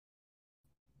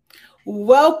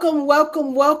Welcome,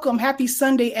 welcome, welcome. Happy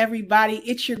Sunday, everybody.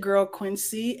 It's your girl,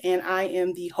 Quincy, and I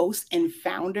am the host and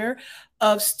founder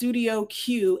of Studio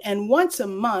Q. And once a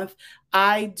month,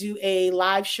 I do a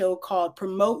live show called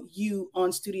Promote You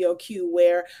on Studio Q,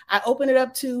 where I open it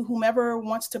up to whomever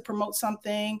wants to promote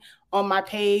something on my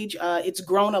page. It's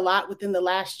grown a lot within the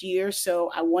last year, so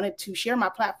I wanted to share my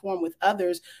platform with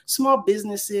others, small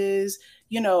businesses,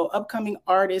 upcoming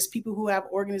artists, people who have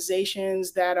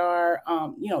organizations that are,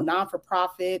 non for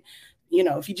profit.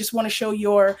 If you just want to show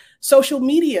your social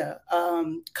media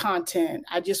content,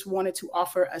 I just wanted to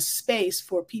offer a space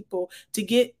for people to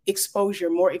get exposure,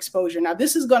 more exposure. Now,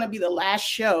 this is going to be the last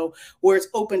show where it's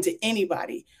open to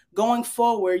anybody. Going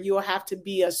forward, you'll have to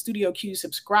be a Studio Q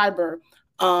subscriber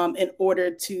in order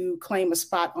to claim a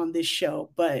spot on this show.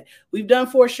 But we've done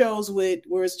 4 shows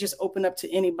where it's just open up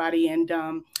to anybody. And,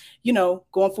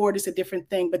 going forward is a different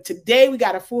thing. But today we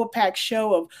got a full pack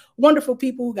show of wonderful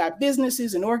people who got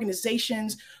businesses and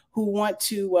organizations who want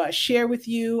to share with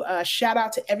you. Shout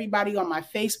out to everybody on my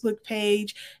Facebook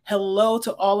page. Hello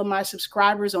to all of my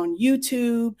subscribers on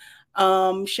YouTube.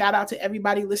 Shout out to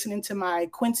everybody listening to my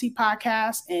Quincy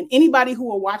podcast and anybody who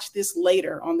will watch this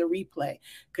later on the replay,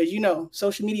 because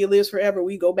social media lives forever.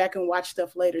 We go back and watch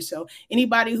stuff later. So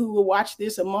anybody who will watch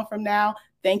this a month from now,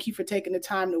 thank you for taking the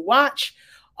time to watch.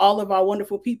 All of our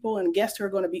wonderful people and guests who are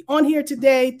going to be on here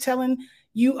today telling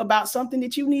you about something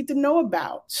that you need to know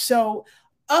about. So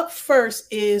up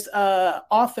first is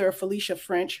author Felicia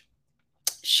French.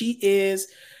 She is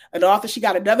an author. She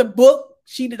got another book.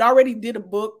 She already did a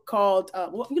book called,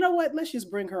 you know what? Let's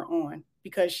just bring her on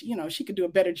because, she could do a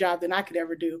better job than I could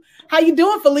ever do. How you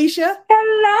doing, Felicia?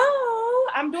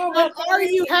 Hello. I'm doing well. How are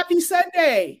you? Happy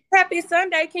Sunday. Happy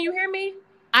Sunday. Can you hear me?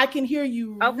 I can hear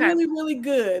you really, really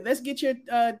good. Let's get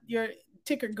your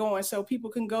ticker going so people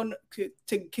can go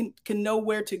can know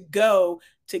where to go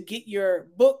to get your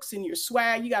books and your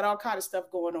swag. You got all kinds of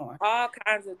stuff going on. All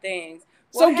kinds of things.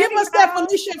 So give us that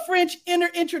Felicia French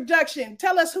introduction.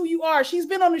 Tell us who you are. She's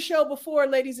been on the show before,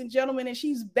 ladies and gentlemen, and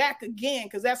she's back again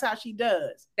because that's how she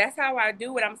does. That's how I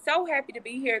do it. I'm so happy to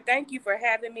be here. Thank you for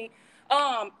having me.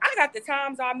 I got the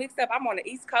times all mixed up. I'm on the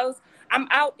East Coast. I'm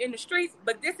out in the streets,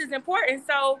 but this is important.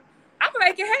 So I'm going to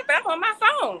make it happen. I'm on my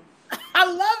phone. I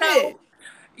love it.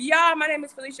 Y'all, my name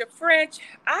is Felicia French.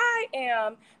 I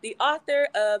am the author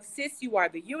of Sis, You Are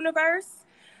the Universe.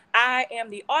 I am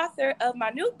the author of my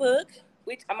new book,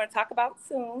 which I'm going to talk about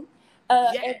soon.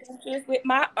 Yes. Adventures with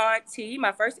my auntie,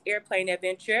 my first airplane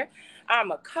adventure.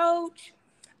 I'm a coach.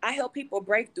 I help people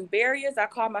break through barriers. I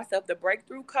call myself the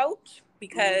breakthrough coach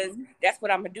because that's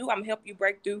what I'm going to do. I'm going to help you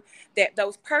break through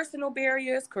those personal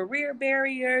barriers, career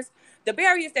barriers, the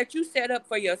barriers that you set up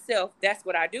for yourself. That's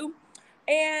what I do.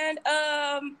 And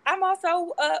I'm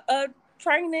also a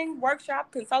training,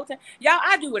 workshop, consultant. Y'all,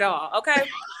 I do it all, okay?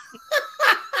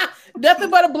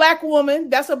 Nothing but a black woman.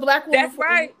 That's a black woman. That's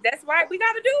right. That's right. We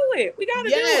got to do it. We got to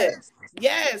do it.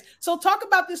 Yes. So talk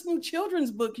about this new children's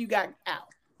book you got out.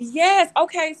 Yes.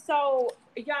 Okay. So,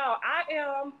 y'all,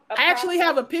 I actually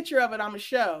have a picture of it on the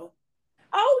show.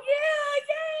 Oh,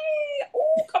 yeah. Yay.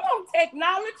 Oh, come on,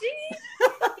 technology.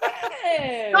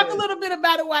 Yes. Talk a little bit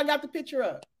about it while I got the picture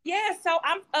up. Yeah. So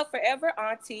I'm a forever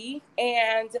auntie,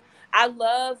 and I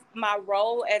love my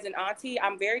role as an auntie.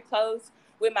 I'm very close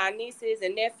with my nieces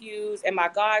and nephews and my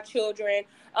godchildren.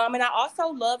 And I also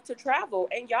love to travel.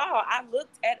 And y'all, I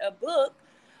looked at a book.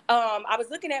 I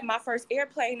was looking at my first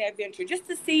airplane adventure just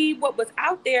to see what was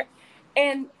out there.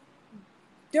 And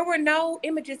there were no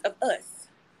images of us.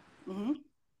 Mm-hmm.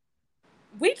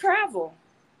 We travel.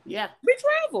 Yeah. We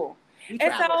travel.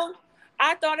 And so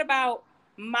I thought about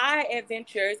my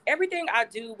adventures, everything I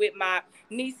do with my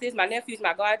nieces, my nephews,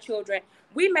 my godchildren.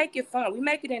 We make it fun. We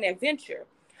make it an adventure.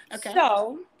 Okay.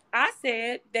 So I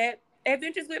said that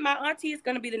Adventures with My Auntie is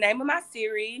going to be the name of my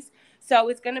series. So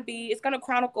it's going to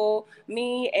chronicle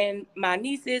me and my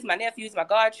nieces, my nephews, my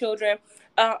godchildren.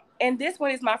 And this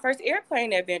one is my first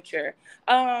airplane adventure.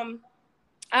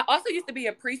 I also used to be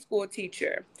a preschool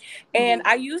teacher, and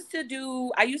I used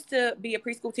to be a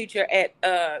preschool teacher at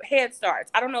Head Start.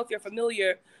 I don't know if you're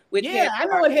familiar with Head Start. I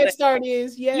know what Head Start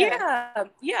is. Yeah.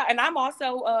 And I'm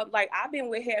also I've been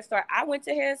with Head Start. I went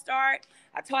to Head Start.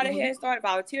 I taught at Head Start,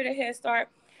 volunteered at Head Start,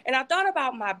 and I thought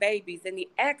about my babies and the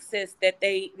access that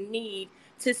they need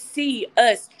to see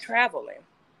us traveling.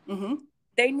 Mm-hmm.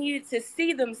 They needed to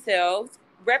see themselves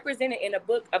represented in a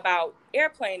book about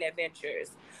airplane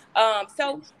adventures.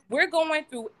 So we're going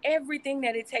through everything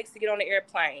that it takes to get on the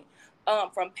airplane,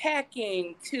 from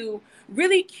packing to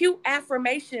really cute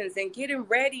affirmations and getting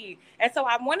ready. And so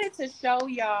I wanted to show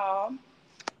y'all.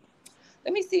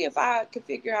 Let me see if I can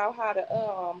figure out how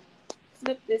to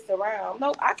flip this around.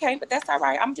 No, I can't, but that's all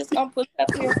right. I'm just gonna put it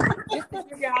up here just to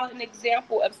give y'all an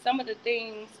example of some of the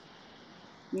things.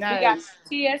 Nice.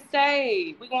 We got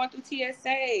TSA. We're going through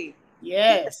TSA.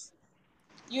 Yes.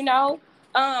 You know,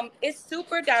 it's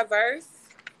super diverse.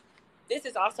 This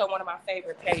is also one of my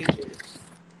favorite pages.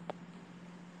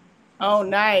 Oh,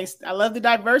 nice. I love the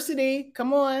diversity.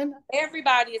 Come on.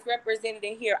 Everybody is represented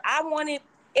in here. I wanted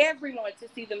everyone to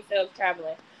see themselves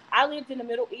traveling. I lived in the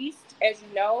Middle East, as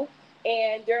you know,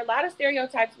 and there are a lot of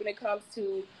stereotypes when it comes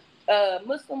to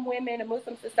Muslim women and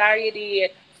Muslim society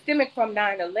stemming from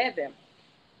 9/11.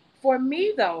 For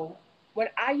me, though, when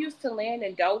I used to land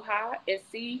in Doha and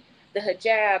see the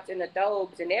hijabs and the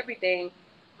dobes and everything,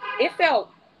 it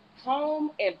felt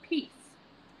home and peace.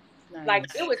 Nice.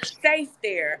 Like it was safe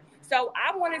there. So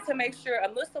I wanted to make sure a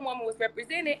Muslim woman was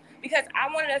represented because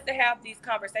I wanted us to have these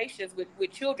conversations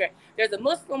with children. There's a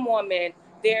Muslim woman.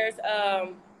 There's a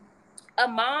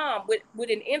mom with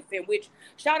an infant, which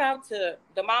shout out to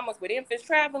the mamas with infants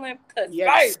traveling. Because,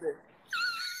 yes. Baby,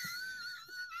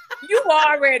 you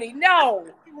already know.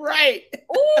 Right.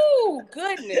 Ooh,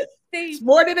 goodness. See, it's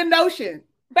more than a notion.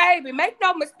 Baby, make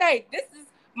no mistake. This is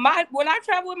when I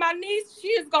travel with my niece, she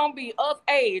is gonna be of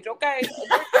age, okay?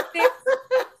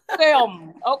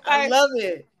 Film, okay. I love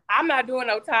it. I'm not doing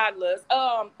no toddlers.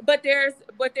 But there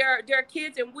are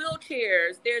kids in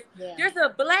wheelchairs. There's a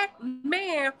black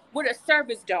man with a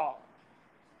service dog.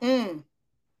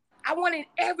 I wanted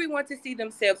everyone to see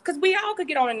themselves because we all could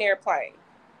get on an airplane.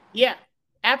 Yeah,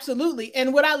 absolutely.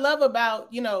 And what I love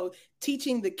about,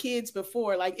 teaching the kids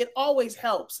before, like it always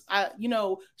helps,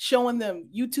 showing them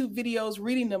YouTube videos,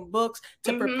 reading them books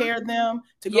to prepare them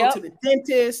to go to the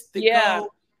dentist, to go,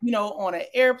 on an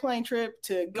airplane trip,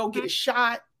 to go get a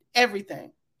shot,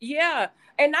 everything. Yeah.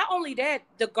 And not only that,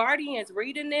 the Guardians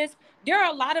reading this, there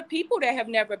are a lot of people that have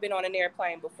never been on an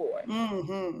airplane before.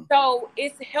 So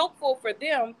it's helpful for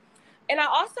them. And I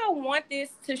also want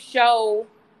this to show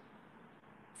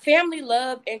family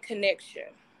love and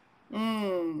connection.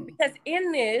 Because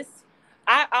in this,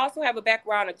 I also have a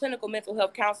background in clinical mental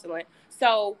health counseling.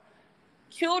 So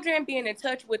children being in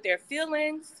touch with their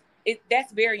feelings,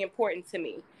 that's very important to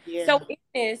me. Yeah. So in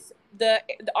this, the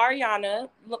Ariana,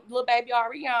 little baby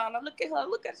Ariana, look at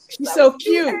her. She's so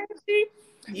cute.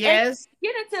 Yes.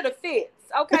 Get into the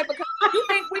fits, okay? Because you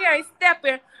think we ain't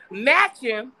stepping,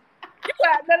 matching, you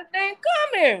got another thing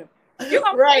coming. You're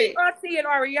going to see Auntie and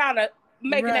Ariana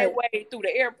making their way through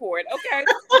the airport, okay?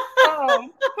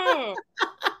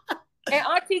 And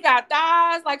Auntie got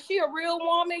thighs like she a real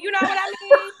woman. You know what I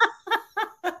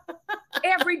mean?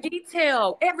 Every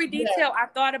detail I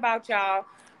thought about, y'all.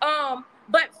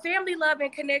 But family love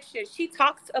and connection. She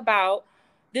talks about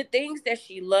the things that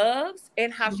she loves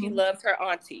and how she loves her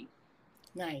auntie.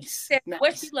 Nice.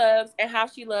 What she loves and how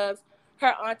she loves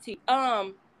her auntie.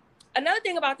 Another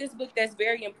thing about this book that's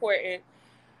very important,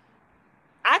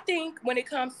 I think when it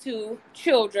comes to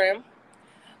children,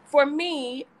 for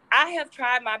me, I have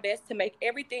tried my best to make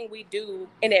everything we do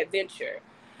an adventure.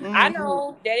 I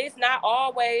know that it's not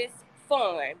always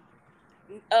fun,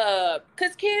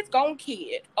 because kids gonna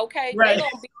kid, okay? Right. They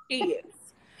gonna be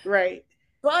kids. Right.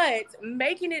 But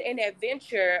making it an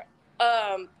adventure,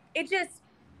 it just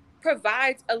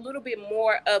provides a little bit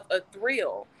more of a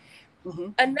thrill.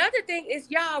 Another thing is,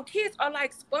 y'all, kids are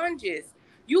like sponges.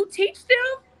 You teach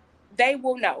them, they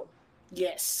will know.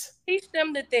 Yes. Teach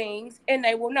them the things and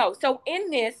they will know. So in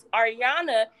this,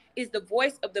 Ariana is the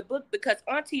voice of the book because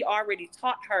Auntie already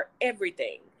taught her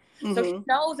everything. So she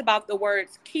knows about the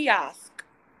words kiosk,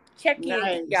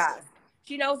 check-in kiosk.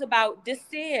 She knows about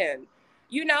descend,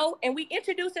 and we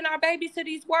introducing our babies to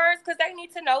these words because they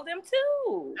need to know them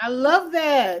too. I love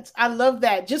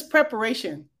that. Just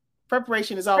preparation.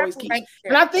 Preparation is always key.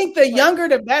 And I think the younger,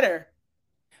 the better.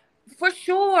 For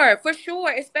sure.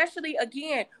 Especially,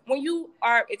 again, when you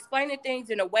are explaining things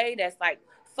in a way that's like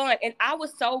fun. And I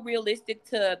was so realistic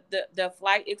to the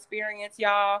flight experience,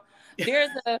 y'all.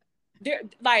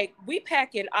 We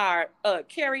packing our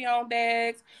carry-on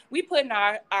bags. We putting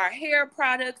our hair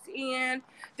products in.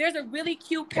 There's a really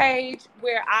cute page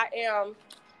where I am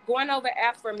going over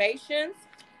affirmations.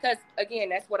 Because, again,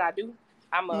 that's what I do.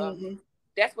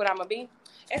 That's what I'm going to be.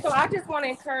 And so I just want to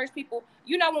encourage people,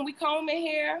 when we comb in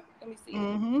hair, let me see.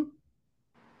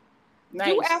 Nice.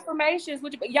 Do affirmations.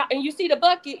 And you see the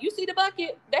bucket.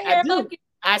 The hair bucket.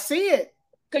 I see it.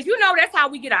 Because that's how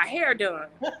we get our hair done.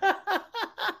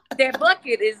 That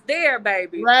bucket is there,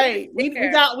 baby. Right. We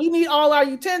need all our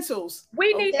utensils.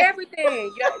 We need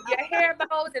everything. Your hair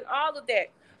bows and all of that.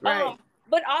 Right.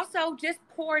 but also just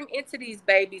pouring into these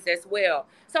babies as well.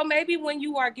 So maybe when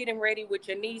you are getting ready with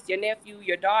your niece, your nephew,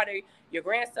 your daughter, your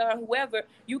grandson, whoever,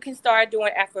 you can start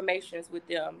doing affirmations with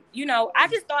them. You know, I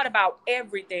just thought about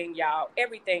everything, y'all,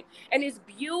 everything. And it's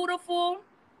beautiful.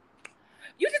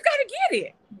 You just got to get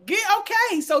it.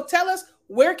 Okay. So tell us,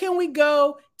 where can we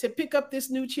go to pick up this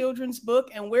new children's book,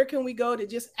 and where can we go to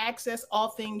just access all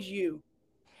things you?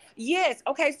 Yes.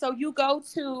 Okay. So you go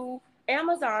to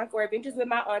Amazon for Adventures with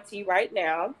My Auntie right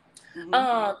now.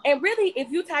 And really, if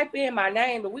you type in my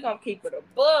name, but we're going to keep it a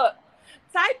book,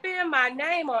 type in my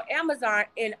name on Amazon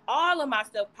and all of my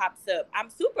stuff pops up. I'm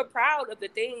super proud of the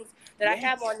things that I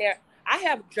have on there. I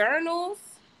have journals.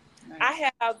 Nice. I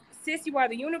have Sis, You Are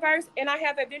the Universe, and I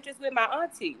have Adventures with My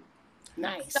Auntie.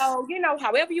 Nice. So, you know,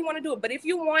 however you want to do it. But if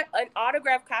you want an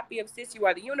autographed copy of Sis, You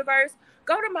Are the Universe,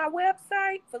 go to my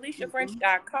website,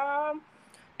 FeliciaFrench.com,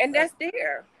 and that's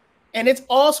there. And it's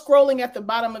all scrolling at the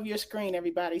bottom of your screen,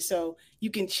 everybody. So you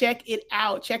can check it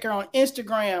out. Check her on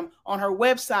Instagram, on her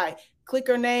website. Click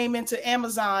her name into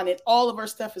Amazon, and all of her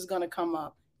stuff is going to come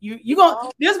up.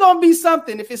 There's going to be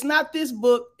something. If it's not this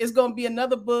book, it's going to be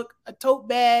another book, a tote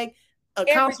bag, a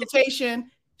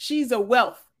consultation. She's a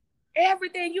wealth.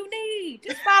 Everything you need.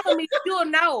 Just follow me. You'll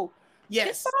know. Yes.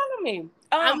 Just follow me.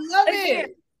 I love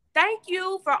it. Thank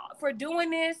you for doing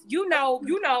this. You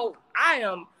know, I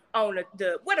am on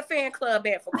what a fan club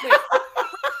at for Quinn.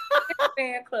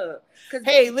 Fan club.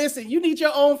 Hey, listen, you need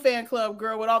your own fan club,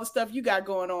 girl, with all the stuff you got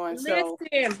going on. Listen,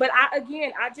 but I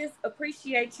just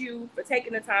appreciate you for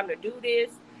taking the time to do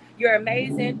this. You're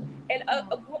amazing. And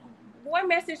one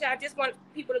message I just want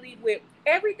people to leave with: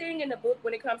 everything in the book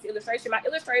when it comes to illustration, my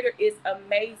illustrator is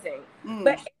amazing.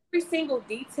 But every single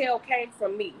detail came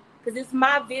from me because it's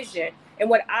my vision and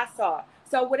what I saw.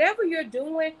 So whatever you're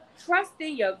doing, trust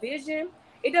in your vision.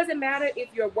 It doesn't matter if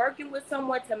you're working with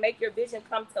someone to make your vision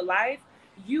come to life.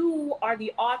 You are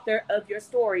the author of your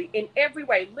story in every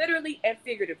way, literally and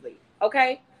figuratively.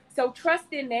 Okay? So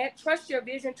trust in that. Trust your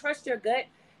vision. Trust your gut.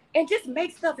 And just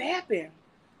make stuff happen.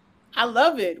 I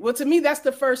love it. Well, to me, that's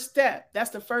the first step. That's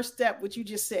the first step, what you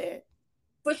just said.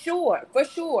 For sure. For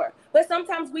sure. But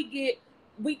sometimes we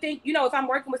think, you know, if I'm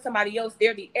working with somebody else,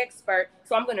 they're the expert.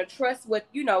 So I'm going to trust what,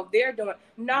 you know, they're doing.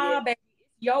 Nah, baby.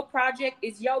 Your project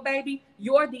is your baby.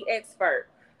 You're the expert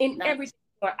in everything.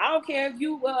 I don't care if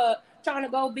you trying to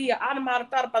go be an automatic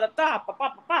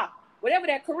whatever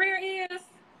that career is.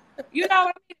 You know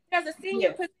what I mean? As a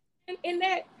senior position in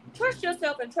that, trust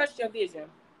yourself and trust your vision.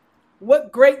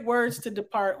 What great words to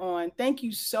depart on. Thank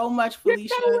you so much,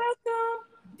 Felicia. You're so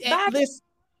welcome. Listen.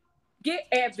 Get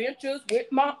Adventures with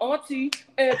My Auntie.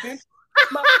 Adventures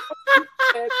with My Auntie.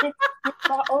 Adventures with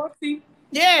My Auntie.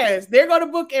 Yes, they're going to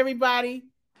book, everybody.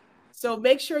 So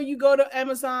make sure you go to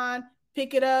Amazon,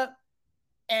 pick it up.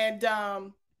 And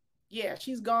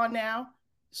she's gone now.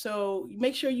 So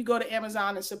make sure you go to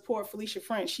Amazon and support Felicia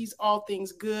French. She's all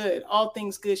things good, all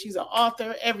things good. She's an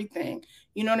author, everything.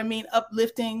 You know what I mean?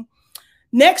 Uplifting.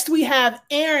 Next, we have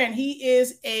Aaron. He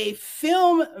is a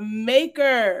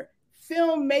filmmaker.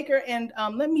 And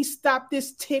let me stop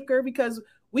this ticker because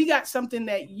we got something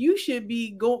that we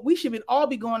should all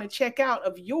be going to check out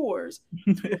of yours.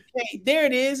 Okay, there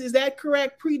it is. Is that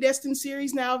correct? Predestined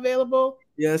series now available?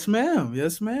 Yes, ma'am.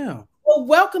 Yes, ma'am. Well,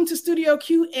 welcome to Studio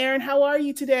Q, Aaron. How are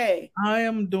you today? I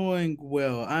am doing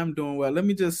well. Let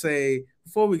me just say,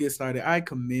 before we get started, I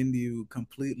commend you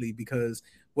completely because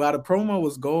while the promo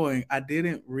was going, I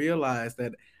didn't realize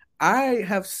that I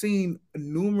have seen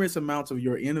numerous amounts of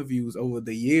your interviews over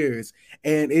the years,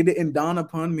 and it didn't dawn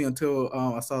upon me until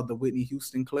I saw the Whitney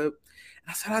Houston clip.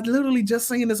 I said, I literally just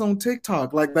seen this on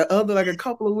TikTok like a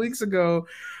couple of weeks ago.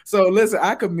 So listen,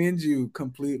 I commend you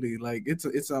completely. Like it's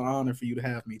an honor for you to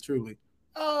have me, truly.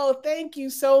 Oh, thank you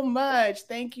so much.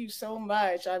 Thank you so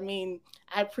much. I mean,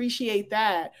 I appreciate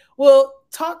that. Well,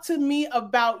 talk to me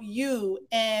about you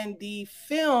and the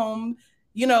film,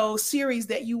 series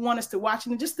that you want us to watch,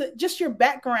 and just your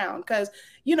background, because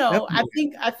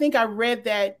Definitely. I think I read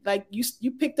that like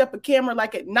you picked up a camera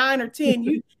like at 9 or 10.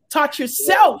 You taught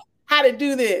yourself how to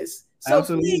do this. So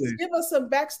Absolutely. Please give us some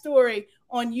backstory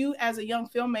on you as a young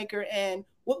filmmaker and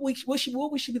what we should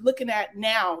be looking at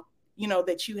now,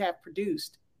 that you have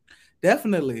produced.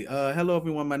 Definitely. Hello,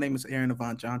 everyone. My name is Aaron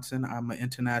Avant Johnson. I'm an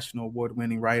international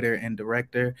award-winning writer and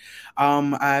director.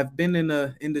 I've been in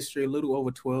the industry a little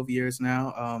over 12 years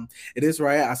now. It is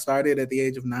right. I started at the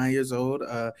age of 9 years old.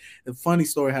 The funny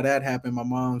story how that happened, my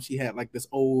mom, she had like this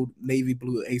old navy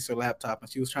blue Acer laptop,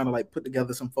 and she was trying to like put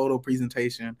together some photo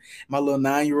presentation. My little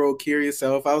 9-year-old curious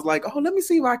self, I was like, oh, let me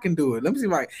see if I can do it.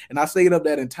 And I stayed up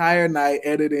that entire night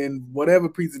editing whatever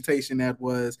presentation that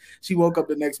was. She woke up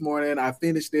the next morning. I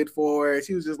finished it for board.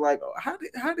 She was just like, oh, how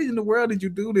did in the world did you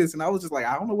do this? And I was just like,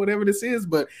 I don't know whatever this is,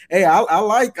 but hey, I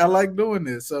like doing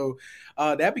this. So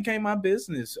that became my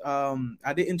business.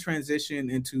 I didn't transition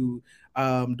into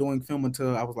doing film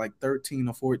until I was like 13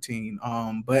 or 14.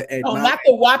 But not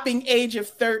the whopping age of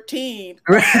 13.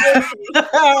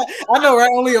 I know, right?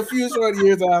 Only a few short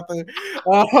years after.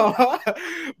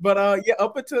 But yeah,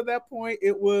 up until that point,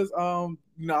 it was I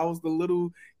was the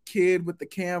little kid with the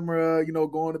camera,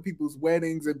 going to people's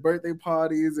weddings and birthday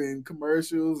parties and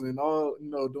commercials and all,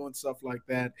 doing stuff like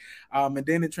that. And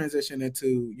then it transitioned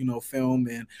into, film.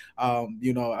 And,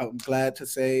 I'm glad to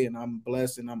say, and I'm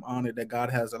blessed and I'm honored that God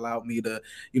has allowed me to,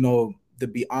 to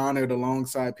be honored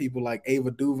alongside people like Ava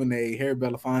DuVernay, Harry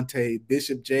Belafonte,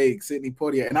 Bishop Jakes, Sidney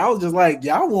Poitier. And I was just like,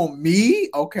 y'all want me?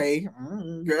 Okay.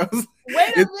 Girls.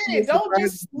 Wait a minute. Don't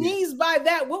just sneeze by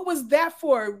that. What was that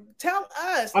for? Tell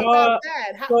us about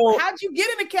that. How'd you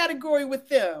get in a category with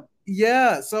them?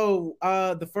 Yeah, so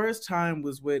the first time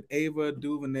was with Ava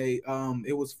DuVernay.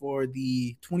 It was for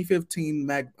the 2015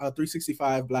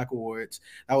 365 Black Awards.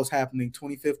 That was happening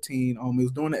 2015. It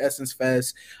was during the Essence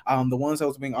Fest. The ones that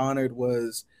was being honored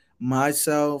was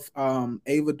myself,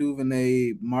 Ava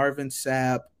DuVernay, Marvin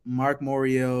Sapp, Mark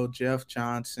Morial, Jeff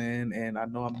Johnson, and I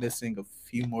know I'm missing a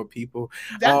few more people.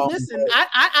 Listen,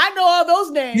 I know all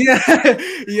those names.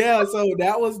 Yeah. So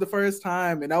that was the first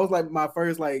time, and that was like my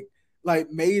first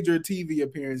like major TV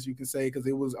appearance, you can say, because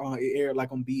it was it aired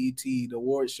like on BET, the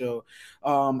award show.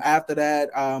 After that,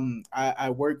 I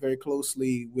worked very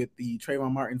closely with the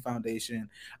Trayvon Martin Foundation.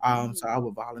 So I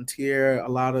would volunteer a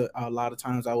lot of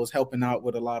times. I was helping out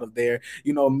with a lot of their,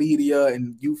 media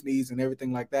and youth needs and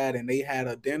everything like that. And they had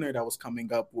a dinner that was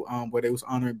coming up where they was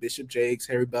honoring Bishop Jakes,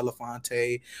 Harry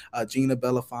Belafonte, Gina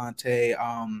Belafonte,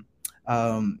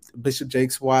 Bishop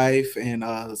Jake's wife, and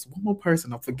one more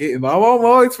person I'm forgetting. I'm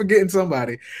always forgetting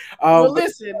somebody. Well,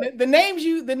 listen, the names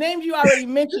you already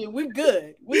mentioned, we're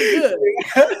good.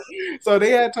 So they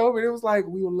had told me, it was like,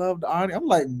 we would love to honor. I'm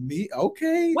like, me?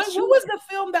 Okay. What was the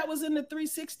film that was in the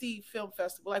 360 Film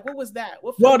Festival? Like, what was that?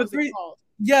 What film was it called?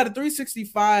 Yeah, the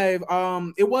 365.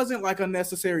 It wasn't like a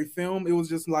necessary film. It was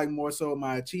just like more so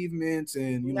my achievements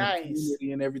and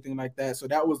community and everything like that. So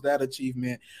that was that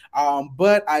achievement.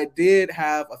 But I did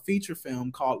have a feature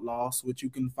film called Lost, which you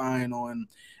can find on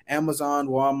Amazon,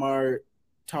 Walmart,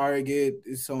 Target.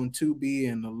 It's on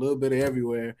Tubi and a little bit of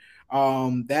everywhere.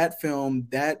 That film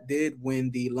that did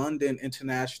win the London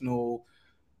International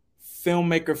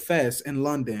Filmmaker Fest in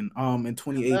London in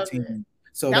 2018.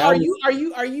 So now, are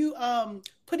you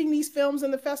putting these films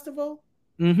in the festival?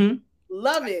 Mm-hmm.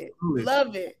 Love it.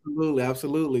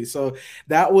 Absolutely. So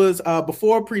that was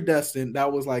before Predestined.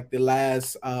 That was like the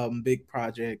last big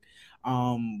project,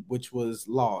 which was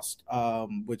Lost.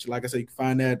 Which, like I said, you can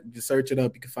find that. You search it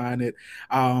up, you can find it.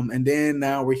 And then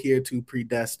now we're here to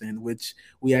Predestined, which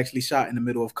we actually shot in the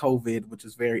middle of COVID, which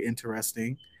is very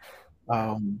interesting.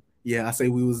 Yeah, I say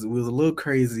we was a little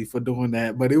crazy for doing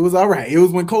that, but it was all right. It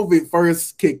was when COVID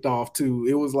first kicked off too.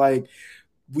 It was like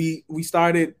we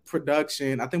started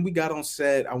production. I think we got on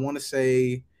set, I want to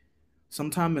say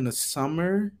sometime in the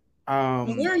summer.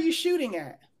 Where are you shooting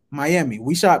at? Miami.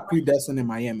 We shot Predestined in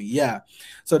Miami. Yeah.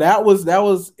 So it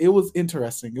was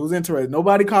interesting. It was interesting.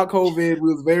 Nobody caught COVID.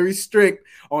 We was very strict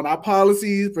on our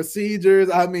policies, procedures.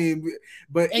 I mean,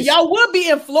 but y'all would be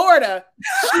in Florida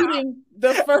shooting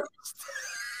the first.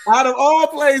 Out of all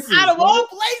places.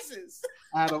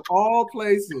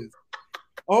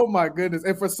 Oh my goodness.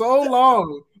 And for so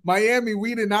long, Miami,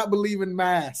 we did not believe in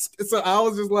masks. So I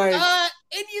was just like,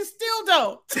 and you still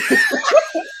don't.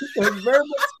 That's very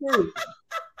much true.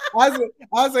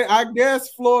 I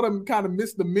guess Florida kind of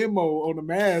missed the memo on the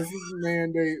mask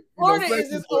mandate. Florida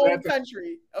is its own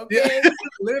country. Okay. Yeah,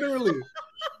 literally.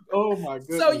 Oh my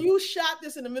goodness. So you shot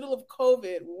this in the middle of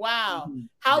COVID. Wow. Mm-hmm.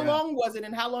 How long was it,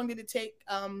 and how long did it take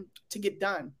to get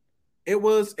done? It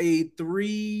was a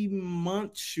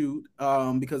 3-month shoot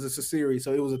because it's a series.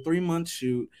 So it was a 3-month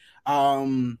shoot.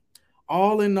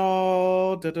 All in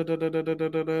all,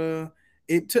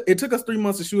 it took us 3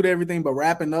 months to shoot everything, but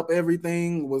wrapping up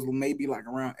everything was maybe like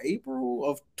around April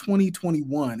of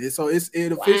 2021. So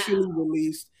it officially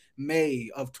released May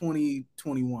of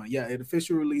 2021. Yeah, it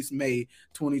officially released May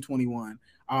 2021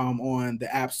 on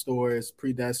the app stores,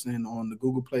 Predestined, on the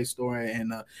Google Play Store and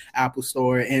the Apple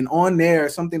Store. And on there,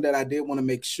 something that I did want to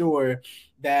make sure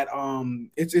that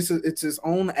it's its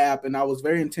own app, and I was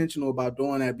very intentional about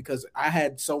doing that because I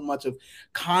had so much of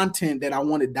content that I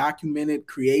wanted documented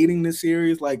creating this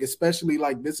series, like especially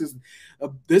like this is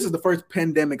the first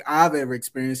pandemic I've ever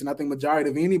experienced, and I think majority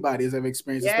of anybody has ever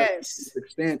experienced. Yes. To this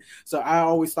extent. So I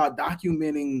always thought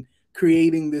documenting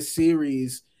creating this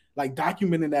series like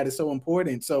documenting that is so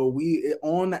important. So we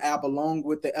on the app, along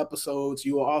with the episodes,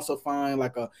 you will also find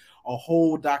like a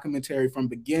whole documentary from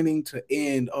beginning to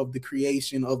end of the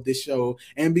creation of this show.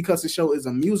 And because the show is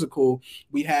a musical,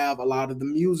 we have a lot of the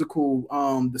musical,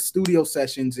 the studio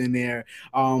sessions in there,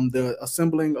 the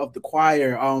assembling of the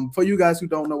choir. For you guys who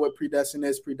don't know what Predestined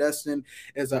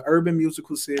is an urban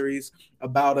musical series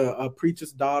about a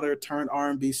preacher's daughter turned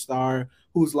R&B star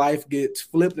whose life gets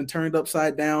flipped and turned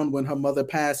upside down when her mother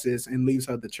passes and leaves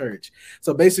her the church.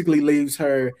 So basically leaves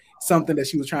her something that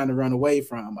she was trying to run away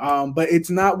from. But it's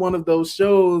not one of those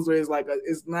shows where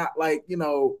it's not like, you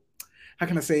know, how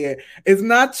can I say it? It's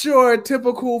not your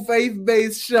typical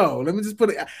faith-based show. Let me just put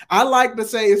it. I like to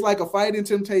say it's like a Fighting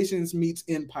Temptations meets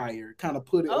Empire. Kind of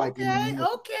put it like okay.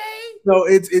 So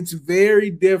it's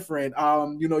very different.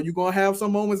 You know, you're gonna have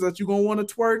some moments that you're gonna want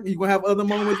to twerk. You're gonna have other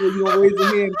moments where you're gonna raise your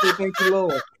hand and say thank you,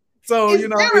 Lord. So it's, you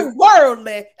know, very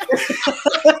worldly.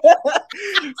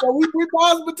 So we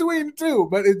pause between the two,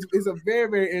 but it's a very,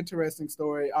 very interesting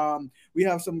story. We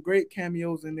have some great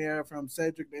cameos in there from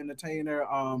Cedric the Entertainer,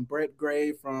 Brett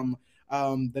Gray from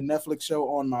the Netflix show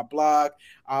On My Block,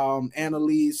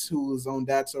 Annalise, who was on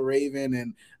That's a Raven,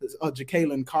 and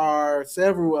Jacqueline Carr,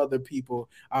 several other people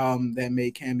that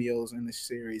made cameos in this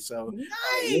series. So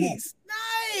nice.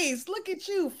 Look at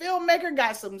you, filmmaker,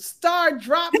 got some star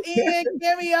drop in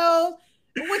cameos.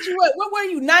 What were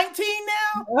you, 19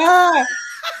 now?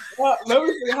 Let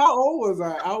me see, how old was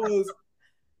I?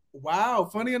 Wow,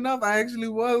 funny enough, I actually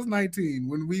was 19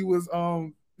 when we was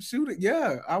shooting.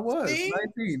 Yeah, I was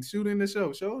 19 shooting the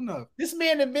show. Sure enough. This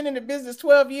man had been in the business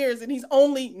 12 years and he's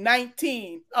only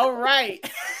 19. All right.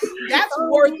 That's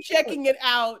worth checking it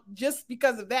out just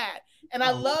because of that. And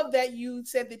I love that you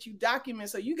said that you document.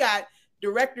 So you got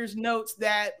director's notes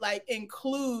that like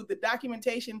include the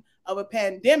documentation of a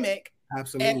pandemic.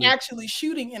 Absolutely. And actually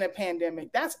shooting in a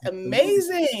pandemic. That's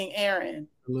amazing, Aaron.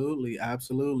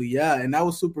 Absolutely. Yeah. And that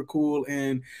was super cool.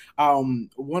 And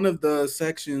one of the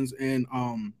sections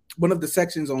on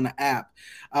the app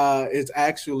is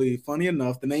actually, funny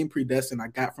enough, the name Predestined I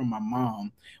got from my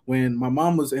mom when my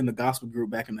mom was in the gospel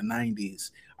group back in the 90s.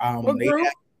 What group?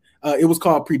 It was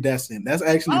called Predestined. That's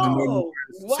actually the name of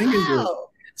the singing group.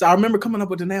 So I remember coming up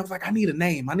with the name. I was like, I need a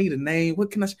name.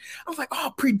 What can I was like,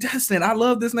 oh, Predestined. I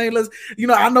love this name.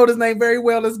 I know this name very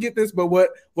well. Let's get this. But what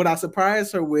I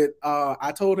surprised her with,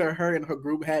 I told her and her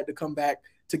group had to come back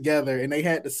together and they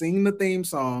had to sing the theme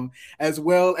song as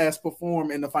well as perform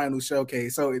in the final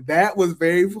showcase. So that was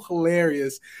very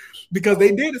hilarious because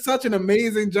they did such an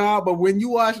amazing job. But when you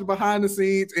watch behind the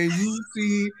scenes and you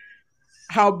see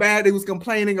how bad they was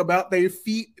complaining about their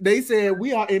feet. They said,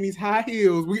 we are in these high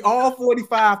heels. We all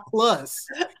 45 plus.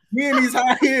 We in these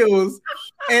high heels.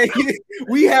 And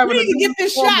we having You need to get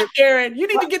this shot, Aaron. You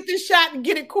need to get this shot and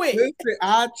get it quick. Listen,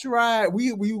 I tried.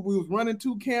 We was running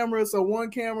two cameras. So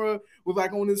one camera was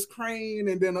like on this crane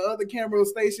and then the other camera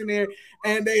was stationary.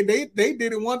 And they did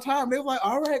it one time. They was like,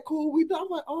 all right, cool. We done. I'm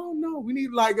like, oh no, we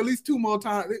need like at least two more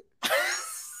times.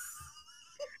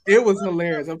 It was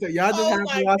hilarious. I'm telling you, y'all just have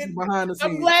to watch it behind the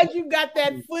scenes. I'm glad you got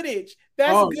that footage.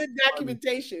 That's good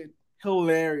documentation.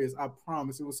 Hilarious. I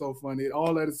promise. It was so funny.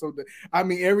 All that is so good. I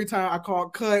mean, every time I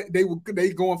called cut, they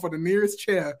going for the nearest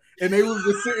chair and they was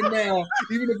just sitting down,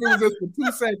 even if it was just for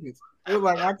 2 seconds. It was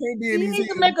like, I can't be in these. You need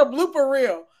to make a blooper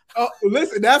reel. Oh,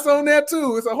 listen, that's on there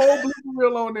too. It's a whole blooper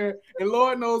reel on there. And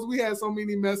Lord knows we had so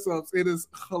many mess ups. It is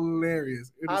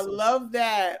hilarious. I love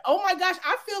that. Oh my gosh.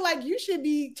 I feel like you should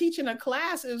be teaching a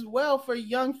class as well for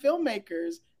young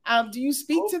filmmakers. Do you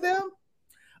speak to them?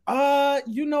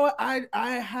 You know what? I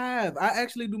have. I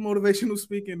actually do motivational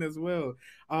speaking as well.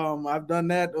 I've done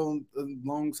that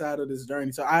alongside of this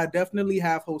journey. So I definitely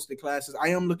have hosted classes. I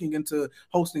am looking into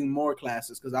hosting more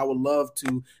classes because I would love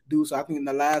to do so. I think in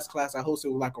the last class I hosted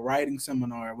was like a writing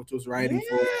seminar, which was writing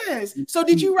for. So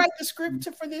did you write the script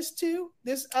for this too?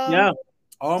 Yeah.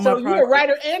 So you're a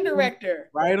writer and director.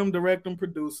 Write them, direct them,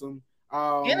 produce them.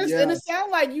 And it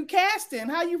sounds like you casting.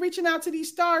 How you reaching out to these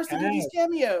stars to do these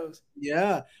cameos?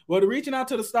 Yeah. Well, to reaching out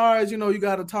to the stars, you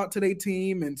got to talk to their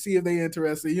team and see if they're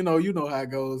interested. You know how it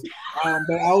goes.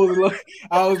 But I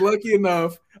was lucky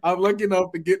enough. I'm lucky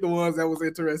enough to get the ones that was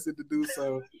interested to do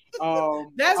so.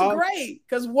 That's great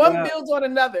because one builds on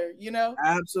another.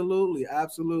 Absolutely.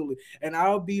 And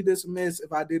I'll be dismissed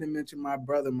if I didn't mention my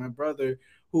brother. My brother,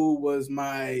 who was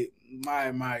my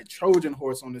Trojan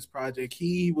horse on this project.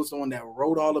 He was the one that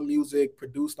wrote all the music,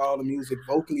 produced all the music,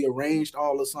 vocally arranged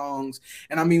all the songs.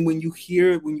 And I mean, when you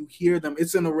hear them,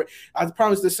 it's an array. I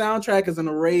promise the soundtrack is an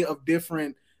array of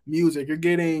different music. You're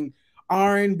getting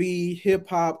R&B, hip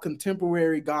hop,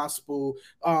 contemporary gospel,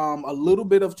 a little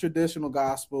bit of traditional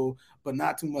gospel, but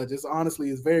not too much. It's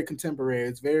very contemporary.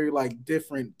 It's very like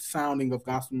different sounding of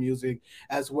gospel music,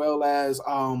 as well as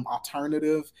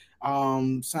alternative.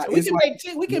 So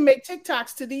we can make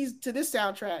TikToks to this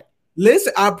soundtrack.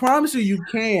 Listen, I promise you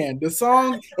can. The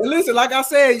song, and listen, like I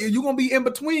said, you're gonna be in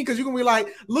between because you're gonna be like,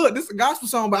 look, this is a gospel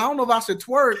song, but I don't know if I should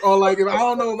twerk or like if I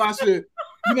don't know if I should,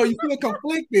 you feel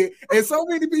conflicted. And so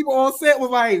many people on set was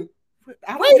like,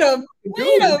 wait a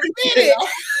minute.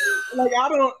 Like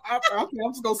I'm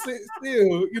just gonna sit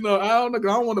still, I don't know. I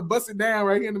don't want to bust it down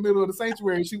right here in the middle of the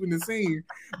sanctuary shooting the scene.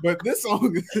 But this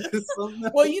song is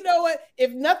well, you know what?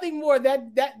 If nothing more,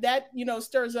 that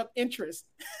stirs up interest.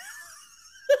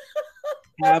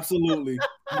 Absolutely,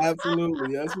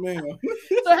 yes, ma'am.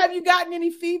 So, have you gotten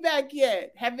any feedback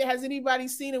yet? Has anybody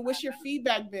seen it? What's your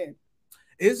feedback been?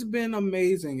 It's been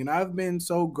amazing, and I've been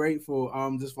so grateful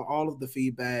just for all of the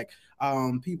feedback.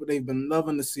 People, they've been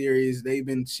loving the series. They've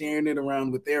been sharing it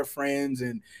around with their friends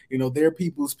and their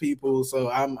people's people. So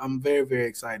I'm very, very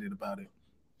excited about it.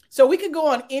 So we could go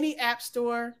on any app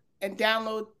store and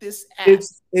download this app.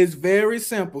 It's very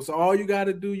simple. So all you got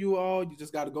to do, you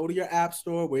just got to go to your app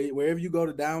store, wherever you go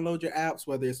to download your apps,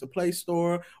 whether it's the Play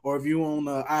Store or if you own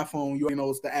an iPhone,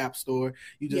 it's the App Store.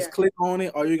 You just click on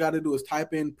it. All you got to do is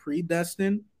type in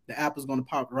Predestined. The app is going to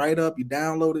pop right up. You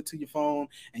download it to your phone,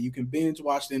 and you can binge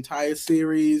watch the entire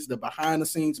series, the behind the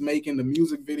scenes making, the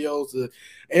music videos,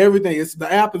 everything.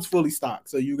 The app is fully stocked,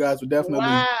 so you guys would definitely.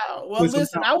 Wow. Well,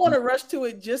 listen, I want to rush to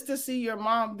it just to see your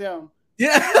mom them.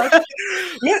 Yeah.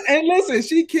 And listen,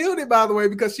 she killed it, by the way,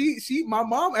 because my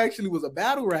mom actually was a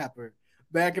battle rapper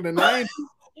back in the 90s.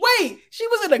 Wait, she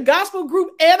was in a gospel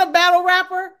group and a battle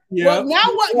rapper? Yeah.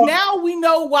 Well, now we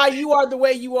know why you are the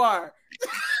way you are.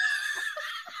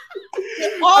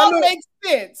 It all makes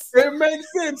sense. It makes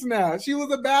sense now. She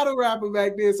was a battle rapper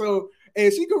back then,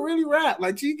 and she could really rap.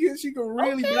 Like she could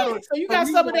really battle. So you got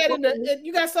some of that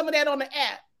you got some of that on the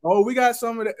app. Oh, we got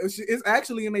some of that. It's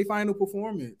actually in their final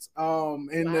performance.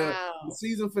 In the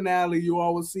season finale, you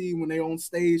always see when they on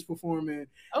stage performing.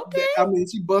 Okay. I mean,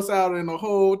 she busts out in a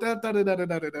whole. I mean,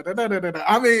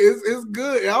 it's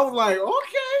good. I was like,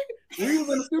 okay. We was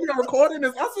in the studio recording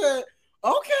this. I said,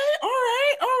 okay, all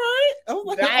right. I was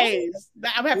like, nice.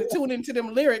 I'm gonna have to tune into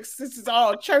them lyrics. This is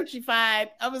all churchified.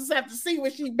 I'm gonna have to see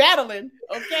what she's battling.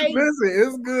 Okay. Listen,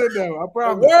 it's good though. I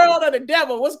promise. The world of the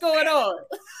devil. What's going on?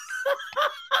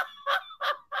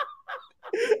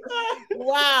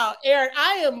 Wow, Aaron,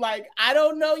 I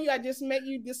don't know you. I just met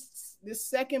you this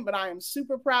second, but I am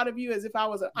super proud of you as if I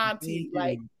was an auntie.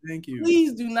 Thank you.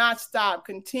 Please do not stop.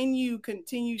 Continue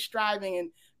striving and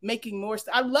making more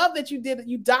stuff. I love that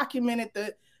you documented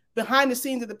the behind the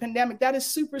scenes of the pandemic. That is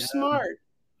super smart.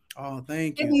 Oh,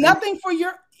 thank you. If nothing for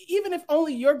even if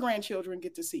only your grandchildren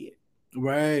get to see it.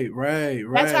 Right.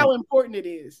 That's how important it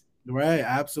is. Right,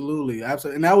 absolutely.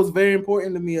 And that was very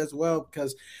important to me as well,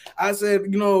 because I said,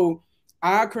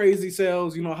 our crazy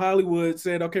selves, Hollywood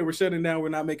said, okay, we're shutting down, we're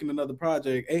not making another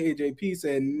project. AAJP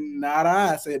said, not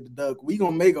I, said Duck, we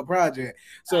gonna make a project.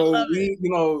 So we,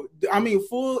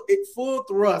 full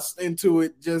thrust into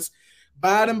it, just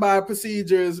abiding by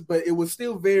procedures, but it was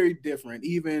still very different,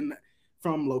 even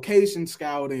from location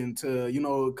scouting to,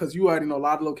 because you already know a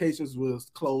lot of locations was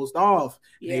closed off.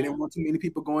 Yeah. They didn't want too many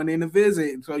people going in to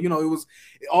visit. So, it was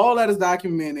all that is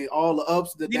documented, all the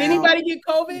ups, the downs. Did anybody get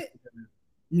COVID?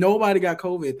 Nobody got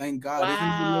COVID, thank God.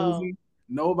 Wow.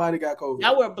 Nobody got COVID.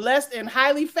 Now we're blessed and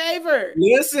highly favored.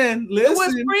 Listen. It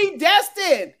was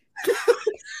predestined.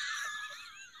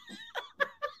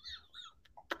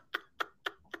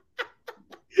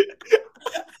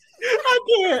 I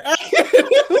can't.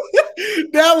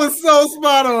 That was so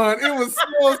spot on. It was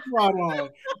so spot on.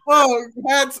 Oh,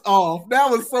 hats off. That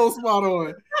was so spot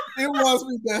on. It was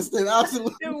predestined.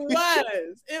 Absolutely.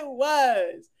 It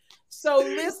was. So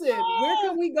listen, where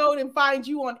can we go and find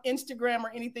you on Instagram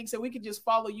or anything so we can just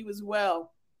follow you as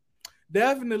well?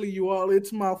 Definitely, you all.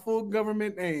 It's my full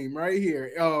government name right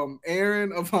here.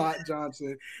 Aaron Avant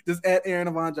Johnson. Just at Aaron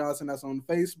Avant Johnson. That's on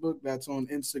Facebook. That's on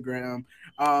Instagram.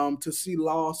 To see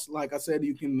Lost, like I said,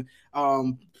 you can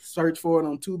search for it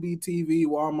on Tubi TV,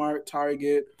 Walmart,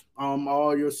 Target,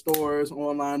 all your stores,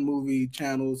 online movie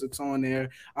channels. It's on there.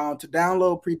 To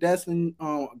download Predestined,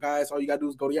 guys, all you gotta do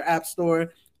is go to your app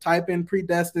store, type in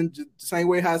Predestined, the same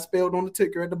way how it's spelled on the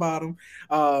ticker at the bottom.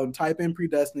 Type in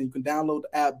Predestined. You can download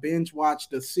the app, binge watch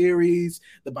the series,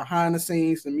 the behind the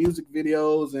scenes, the music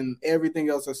videos, and everything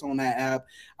else that's on that app.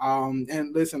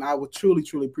 And listen, I would truly,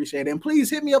 truly appreciate it. And please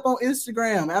hit me up on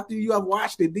Instagram after you have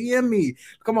watched it. DM me.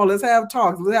 Come on, let's have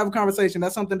talks. Let's have a conversation.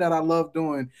 That's something that I love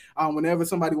doing. Whenever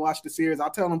somebody watched the series,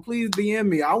 I'll tell them, please DM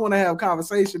me. I want to have a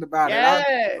conversation about it.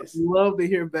 I love to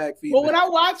hear back feedback. Well, when I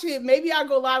watch it, maybe I'll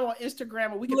go live on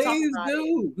Instagram and we can talk about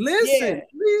it. Listen,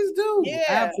 please do. Yeah.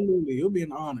 Absolutely. It'll be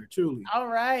an honor, truly. All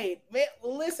right. Man,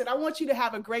 well, listen, I want you to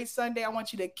have a great Sunday. I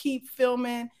want you to keep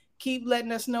filming, keep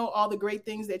letting us know all the great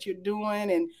things that you're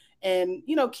doing and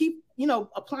keep,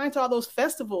 applying to all those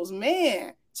festivals.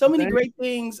 Man, so many great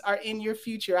things are in your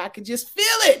future. I could just feel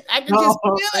it.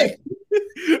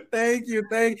 Thank you.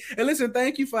 And listen,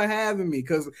 thank you for having me.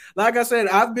 Because like I said,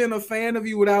 I've been a fan of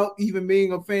you without even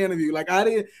being a fan of you. Like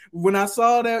when I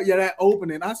saw that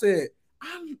opening, I said,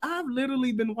 I've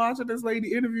literally been watching this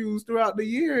lady interviews throughout the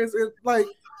years. It's like,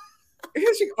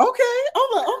 here she, okay.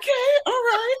 I'm like, okay, all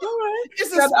right.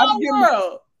 It's a small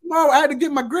world. I had to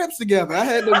get my grips together. I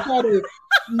had to kind of,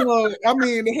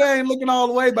 the hair ain't looking all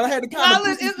the way, but I had to kind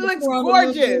of. It looks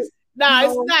gorgeous. Nah,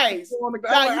 it's nice.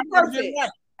 Nah, you're perfect.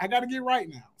 I got to get right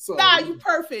now. So. Nah, you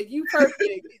perfect.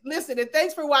 Listen, and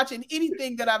thanks for watching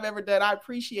anything that I've ever done. I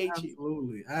appreciate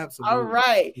you. Absolutely. All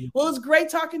right. Well, it's great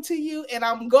talking to you, and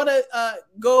I'm gonna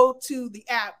go to the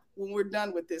app when we're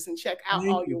done with this and check out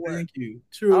all your work. Thank you.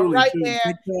 Truly. All right, man.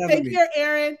 Take care,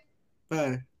 Aaron.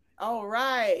 Bye. All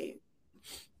right.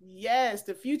 Yes,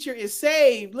 the future is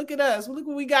saved. Look at us. Look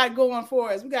what we got going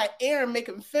for us. We got Aaron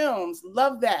making films.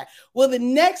 Love that. Well, the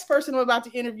next person I'm about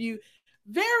to interview,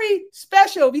 very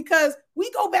special because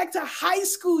we go back to high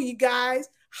school, you guys.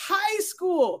 High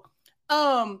school.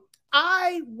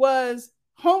 I was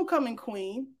homecoming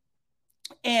queen,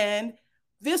 and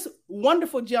this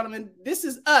wonderful gentleman, this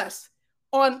is us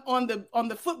on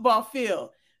the football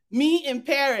field. Me and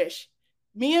Parrish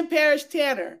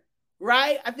Tanner.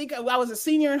 Right? I think I was a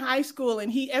senior in high school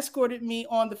and he escorted me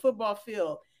on the football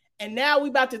field. And now we're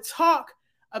about to talk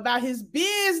about his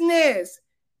business.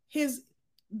 His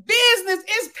business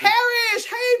is Parrish.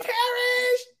 Hey,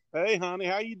 Parrish. Hey, honey.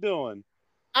 How you doing?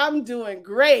 I'm doing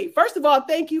great. First of all,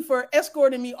 thank you for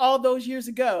escorting me all those years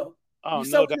ago. Oh, You're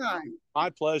so kind.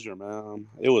 My pleasure, man.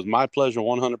 It was my pleasure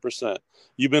 100%.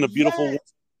 You've been a beautiful woman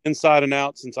inside and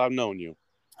out since I've known you.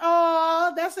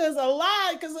 Oh, that says a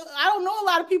lot because I don't know a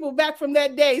lot of people back from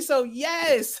that day. So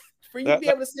yes, for you to be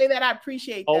able to say that, I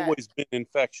appreciate that. Always been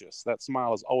infectious. That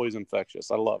smile is always infectious.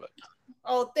 I love it.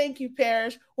 Oh, thank you,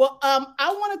 Parrish. Well, I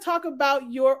want to talk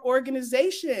about your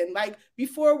organization. Like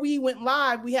before we went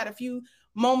live, we had a few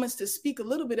moments to speak a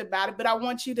little bit about it, but I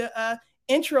want you to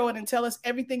intro it and tell us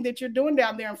everything that you're doing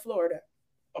down there in Florida.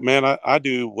 Man, I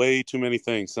do way too many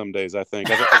things some days, I think.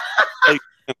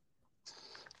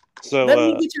 So let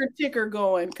me get your ticker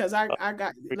going because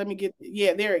let me get,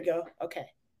 there we go. Okay.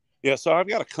 Yeah, so I've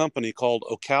got a company called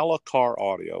Ocala Car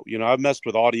Audio. I've messed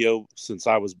with audio since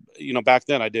I was, back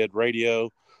then I did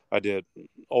radio. I did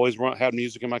always had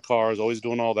music in my cars, always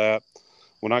doing all that.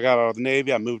 When I got out of the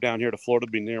Navy, I moved down here to Florida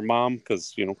to be near mom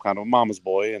because, kind of a mama's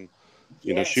boy. And,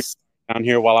 she was down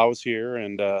here while I was here.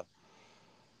 And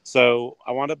so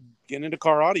I wound up getting into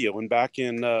car audio. And back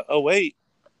in 2008,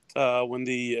 when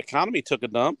the economy took a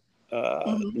dump,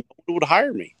 nobody would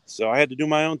hire me. So I had to do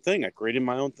my own thing. I created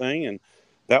my own thing, and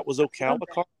that was Ocala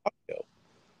Car Audio.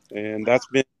 And that's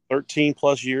been 13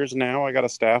 plus years now. I got a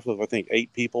staff of, I think,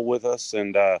 8 people with us,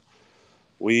 and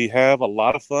we have a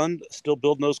lot of fun still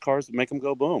building those cars that make them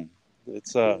go boom.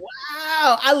 It's wow.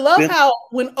 I love how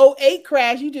when 2008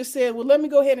 crashed, you just said, well, let me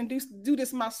go ahead and do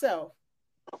this myself.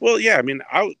 Well, yeah, I mean,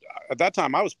 at that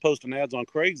time I was posting ads on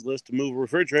Craigslist to move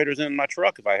refrigerators in my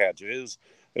truck if I had to. It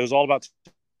was all about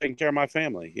taking care of my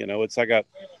family. I got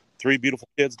 3 beautiful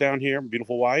kids down here,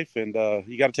 beautiful wife, and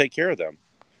you got to take care of them.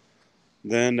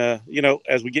 Then,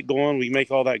 as we get going, we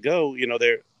make all that go.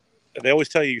 They always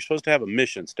tell you you're supposed to have a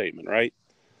mission statement, right?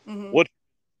 Mm-hmm. What's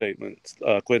your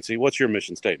statement, Quincy? What's your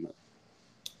mission statement?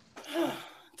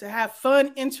 To have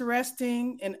fun,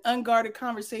 interesting, and unguarded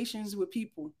conversations with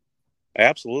people.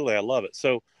 Absolutely. I love it.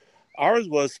 So ours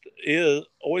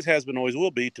always has been, always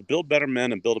will be to build better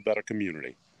men and build a better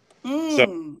community.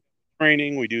 So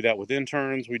training, we do that with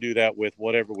interns. We do that with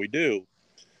whatever we do.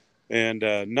 And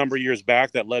a number of years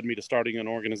back, that led me to starting an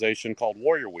organization called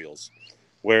Warrior Wheels,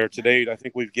 where today I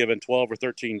think we've given 12 or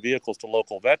 13 vehicles to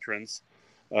local veterans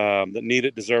that need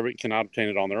it, deserve it, cannot obtain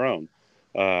it on their own.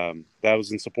 That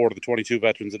was in support of the 22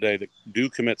 veterans a day that do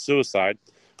commit suicide.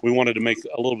 We wanted to make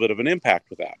a little bit of an impact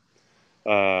with that.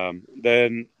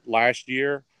 Then last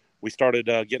year, we started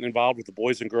getting involved with the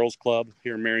Boys and Girls Club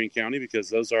here in Marion County, because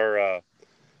those are,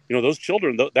 those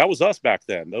children, that was us back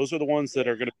then. Those are the ones that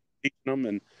are going to teach them,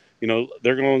 and,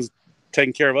 they're going to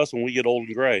taking care of us when we get old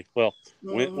and gray. Well,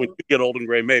 when you get old and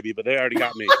gray, maybe, but they already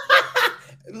got me.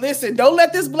 Listen, don't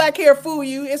let this black hair fool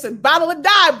you. It's a bottle of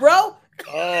dye, bro.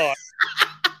 Oh,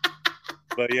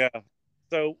 but yeah.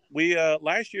 So we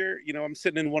last year, I'm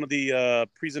sitting in one of the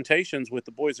presentations with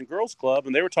the Boys and Girls Club,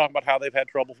 and they were talking about how they've had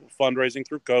trouble fundraising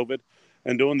through COVID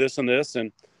and doing this and this.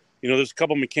 And, there's a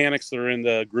couple of mechanics that are in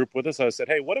the group with us. I said,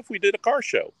 hey, what if we did a car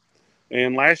show?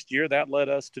 And last year that led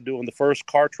us to doing the first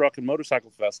car, truck, and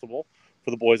motorcycle festival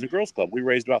for the Boys and Girls Club. We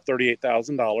raised about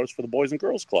 $38,000 for the Boys and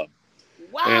Girls Club.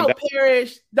 Wow,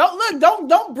 Parrish.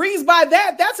 Don't breeze by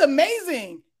that. That's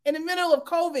amazing. In the middle of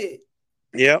COVID.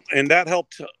 Yeah, and that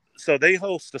helped. So they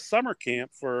host a summer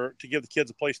camp to give the kids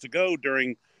a place to go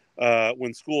during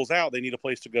when school's out. They need a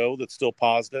place to go that's still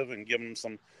positive and give them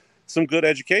some good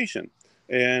education.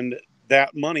 And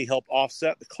that money helped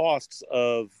offset the costs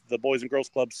of the Boys and Girls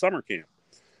Club summer camp.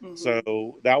 Mm-hmm.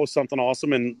 So that was something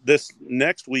awesome. And this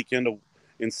next weekend,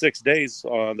 in 6 days,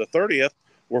 on the 30th,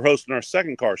 we're hosting our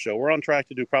second car show. We're on track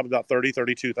to do probably about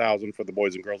 32,000 for the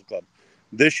Boys and Girls Club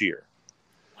this year.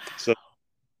 Wow. So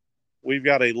we've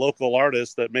got a local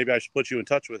artist that maybe I should put you in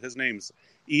touch with. His name's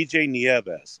EJ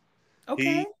Nieves. Okay.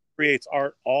 He creates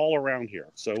art all around here.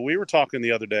 So we were talking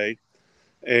the other day,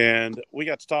 and we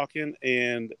got to talking,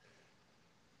 and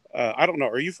I don't know.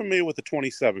 Are you familiar with the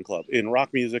 27 Club in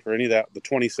rock music or any of that? The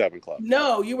 27 Club?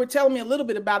 No, you were telling me a little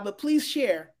bit about it, but please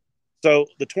share. So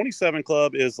the 27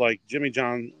 Club is like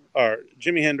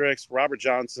Jimi Hendrix, Robert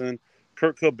Johnson,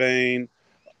 Kurt Cobain,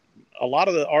 a lot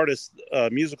of the artists,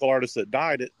 musical artists that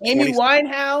died. Amy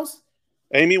Winehouse,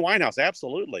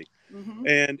 absolutely. Mm-hmm.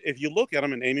 And if you look at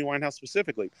them, and Amy Winehouse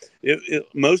specifically,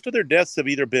 most of their deaths have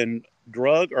either been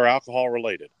drug or alcohol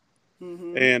related.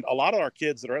 Mm-hmm. And a lot of our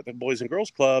kids that are at the Boys and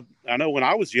Girls Club, I know when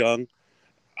I was young,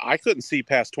 I couldn't see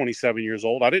past 27 years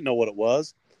old. I didn't know what it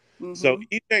was. Mm-hmm. So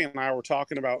EJ and I were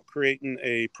talking about creating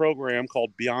a program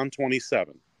called Beyond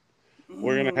 27. Mm-hmm.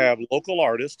 We're going to have local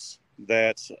artists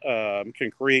that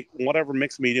can create whatever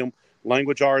mixed medium,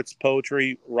 language arts,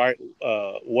 poetry,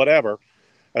 whatever,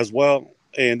 as well.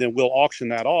 And then we'll auction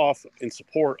that off in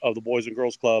support of the Boys and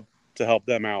Girls Club to help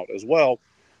them out as well.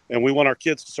 And we want our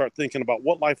kids to start thinking about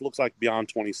what life looks like beyond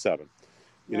 27.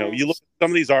 You know, you look at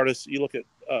some of these artists, you look at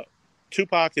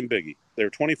Tupac and Biggie. They're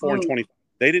 24 and 20.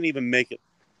 They didn't even make it.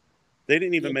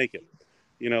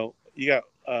 You know, you got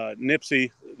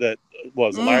Nipsey that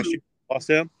was last year, lost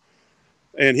him.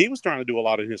 And he was trying to do a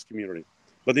lot in his community.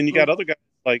 But then you got other guys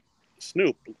like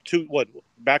Snoop.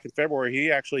 Back in February,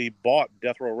 he actually bought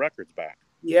Death Row Records back.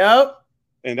 Yep.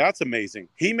 And that's amazing.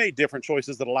 He made different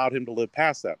choices that allowed him to live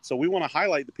past that. So we want to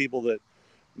highlight the people that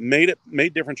made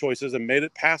different choices and made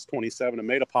it past 27 and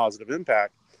made a positive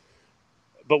impact.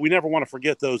 But we never want to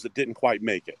forget those that didn't quite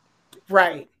make it.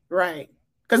 Right.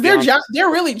 Because they're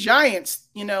really giants,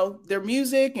 you know, their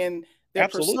music and their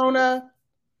persona.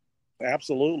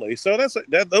 Absolutely. So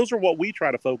those are what we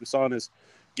try to focus on, is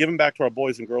giving back to our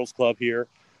Boys and Girls Club here.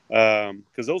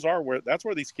 Because that's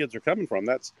where these kids are coming from.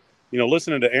 That's, you know,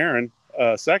 listening to Aaron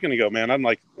a second ago, man, I'm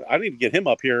like, I need to get him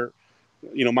up here.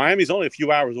 You know, Miami's only a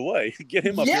few hours away. Get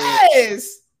him up here.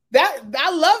 Yes.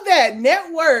 I love that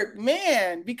network,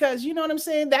 man, because you know what I'm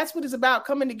saying? That's what it's about,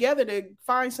 coming together to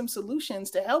find some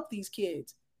solutions to help these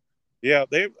kids. Yeah,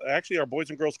 they actually, our Boys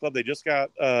and Girls Club, they just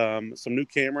got some new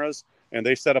cameras, and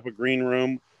they set up a green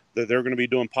room that they're going to be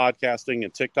doing podcasting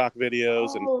and TikTok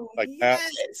videos and like that.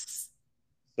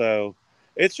 So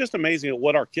it's just amazing at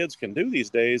what our kids can do these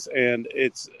days. And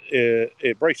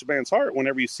it breaks a man's heart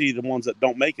whenever you see the ones that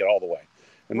don't make it all the way.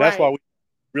 And that's why we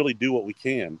really do what we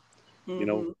can. Mm-hmm. You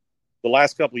know, the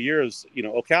last couple of years, you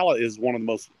know, Ocala is one of the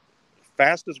most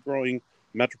fastest growing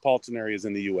metropolitan areas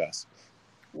in the U.S.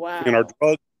 Wow. And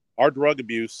our drug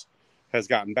abuse has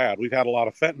gotten bad. We've had a lot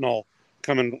of fentanyl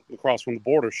coming across from the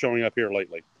border showing up here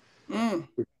lately. We've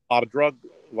had a lot of drug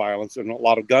violence and a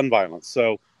lot of gun violence.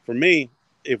 So for me,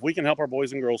 if we can help our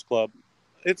Boys and Girls Club,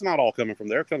 it's not all coming from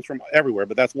there. It comes from everywhere,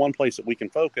 but that's one place that we can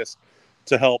focus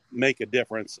to help make a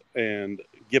difference and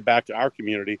give back to our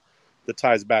community that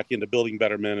ties back into building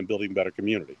better men and building better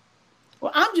community.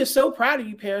 Well, I'm just so proud of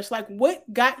you, Parrish. Like,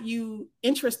 what got you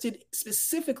interested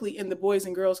specifically in the Boys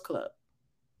and Girls Club?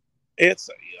 It's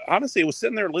honestly, it was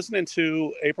sitting there listening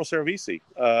to April Cervisi,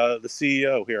 the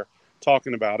CEO here,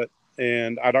 talking about it.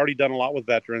 And I'd already done a lot with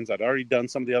veterans. I'd already done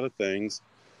some of the other things.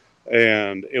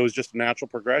 And it was just a natural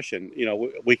progression. You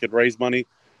know, we could raise money,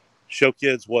 show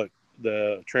kids what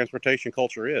the transportation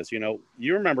culture is. You know,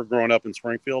 you remember growing up in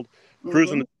Springfield,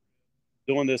 cruising,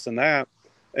 doing this and that.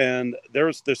 And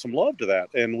there's some love to that,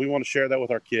 and we want to share that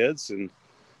with our kids, and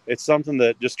it's something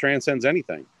that just transcends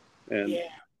anything. And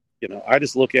I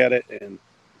just look at it, and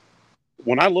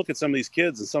when I look at some of these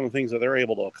kids and some of the things that they're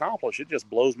able to accomplish, it just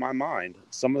blows my mind.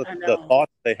 Some of the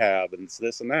thoughts they have, and it's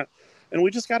this and that, and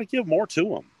we just got to give more to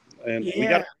them, and we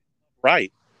got to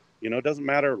right. It doesn't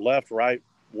matter left, right,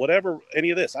 whatever, any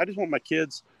of this. I just want my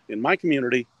kids in my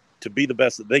community to be the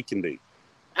best that they can be.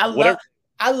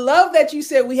 I love that you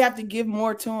said we have to give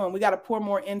more to them. We got to pour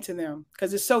more into them,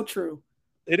 because it's so true.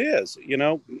 It is.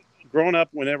 Growing up,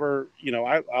 whenever,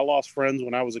 I lost friends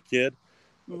when I was a kid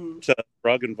to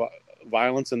drug and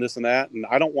violence and this and that. And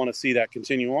I don't want to see that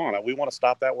continue on. We want to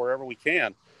stop that wherever we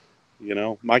can.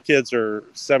 My kids are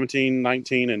 17,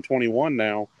 19, and 21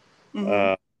 now.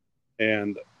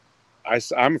 And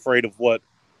I'm afraid of what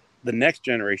the next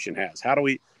generation has. How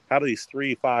do these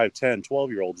 3, 5, 10,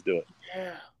 12-year-olds do it?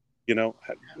 Yeah.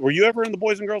 Were you ever in the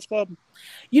Boys and Girls Club?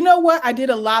 You know what? I did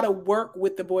a lot of work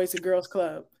with the Boys and Girls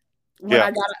Club. When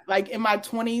I got in my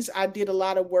 20s, I did a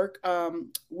lot of work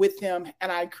with them,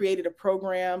 and I created a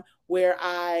program where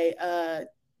I,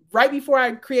 right before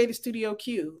I created Studio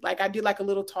Q, I did a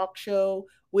little talk show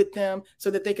with them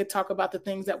so that they could talk about the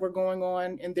things that were going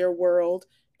on in their world.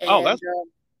 And,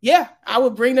 I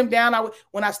would bring them down.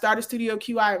 When I started Studio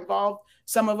Q, I involved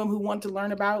some of them who wanted to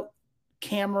learn about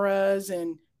cameras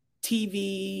and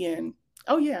TV and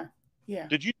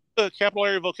Did you do the Capital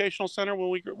Area Vocational Center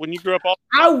when you grew up?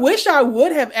 I wish I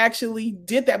would have actually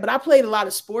did that, but I played a lot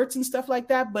of sports and stuff like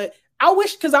that. But I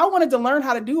wish, because I wanted to learn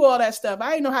how to do all that stuff. I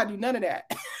didn't know how to do none of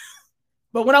that.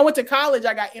 But when I went to college,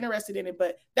 I got interested in it.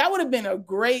 But that would have been a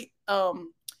great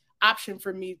option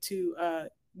for me to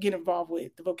get involved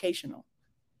with the vocational.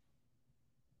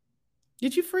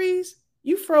 Did you freeze?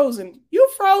 You frozen. You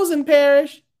frozen,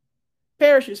 Parrish.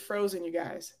 Parrish is frozen, you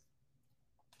guys.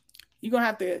 You're going to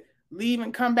have to leave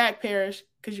and come back, Parrish,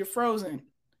 because you're frozen.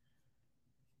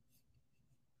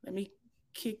 Let me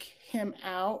kick him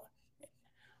out.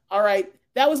 All right.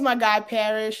 That was my guy,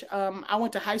 Parrish. I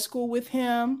went to high school with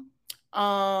him,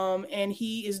 and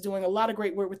he is doing a lot of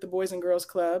great work with the Boys and Girls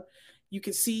Club. You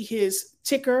can see his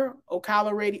ticker,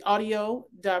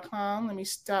 ocalaradioaudio.com. Let me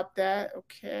stop that.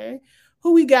 Okay.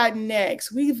 Who we got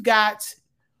next? We've got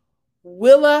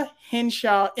Willa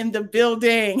Henshaw in the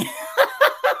building.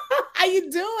 How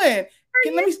you doing?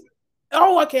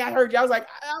 Okay, I heard you. I was like,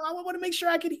 I want to make sure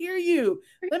I could hear you.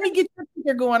 Let me get your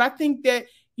finger going. I think that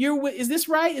is this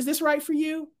right? Is this right for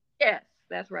you? Yes,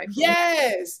 that's right.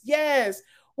 Yes.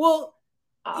 Well,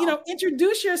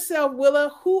 introduce yourself,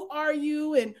 Willa. Who are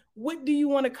you and what do you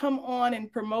want to come on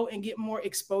and promote and get more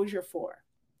exposure for?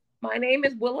 My name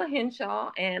is Willa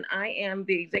Henshaw, and I am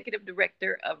the executive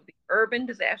director of the Urban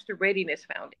Disaster Readiness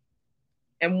Foundation.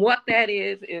 And what that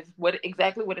is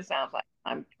exactly what it sounds like.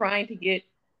 I'm trying to get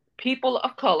people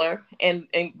of color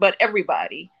but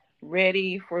everybody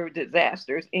ready for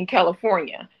disasters in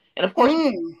California. And of course,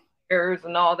 fires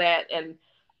and all that. And,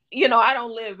 I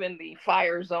don't live in the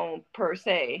fire zone per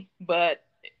se, but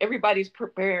everybody's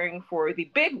preparing for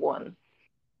the big one.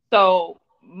 So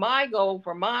my goal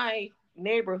for my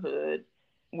neighborhood,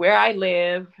 where I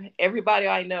live, everybody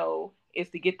I know, is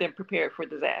to get them prepared for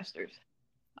disasters.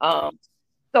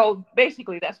 So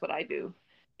basically that's what I do.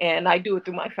 And I do it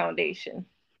through my foundation.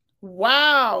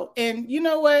 Wow. And you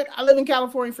know what? I live in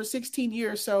California for 16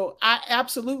 years. So I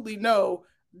absolutely know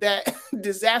that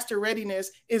disaster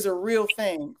readiness is a real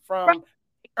thing, from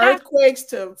earthquakes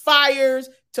to fires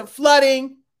to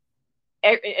flooding.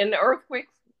 And the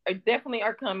earthquakes definitely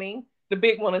are coming. The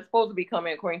big one is supposed to be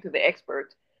coming according to the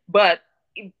experts. But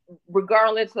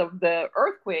regardless of the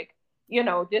earthquake,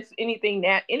 just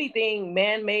anything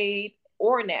man-made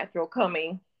or natural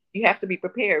coming, you have to be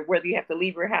prepared, whether you have to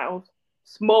leave your house,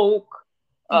 smoke,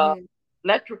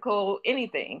 electrical,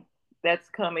 anything that's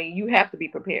coming, you have to be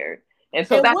prepared. And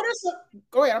so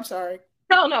go ahead. I'm sorry.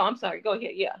 No, I'm sorry. Go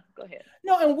ahead. Yeah, go ahead.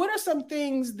 No, and what are some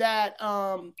things that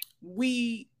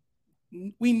we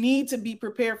need to be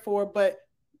prepared for, but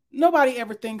nobody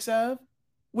ever thinks of,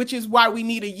 which is why we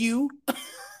need a you?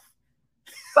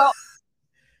 Well,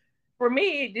 for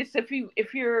me, just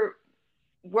if you're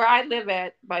where I live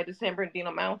at by the San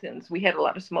Bernardino Mountains, we had a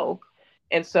lot of smoke.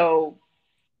 And so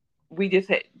some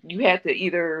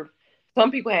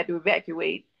people had to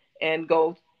evacuate and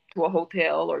go to a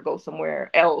hotel or go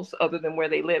somewhere else other than where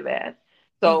they live at.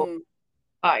 So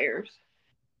fires.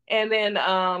 And then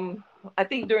I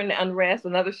think during the unrest,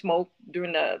 another smoke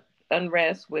during the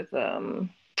unrest with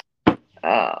during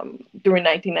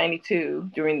 1992,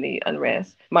 during the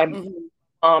unrest, my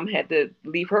mom had to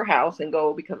leave her house and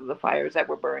go because of the fires that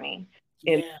were burning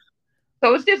in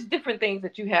So it's just different things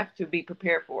that you have to be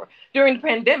prepared for. During the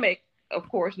pandemic, of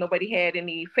course, nobody had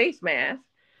any face masks.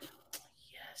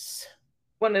 Yes.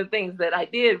 One of the things that I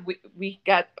did, we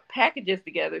got packages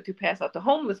together to pass out to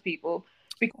homeless people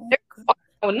because there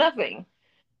was nothing.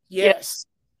 Yes.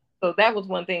 Yeah. So that was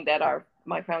one thing that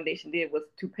my foundation did, was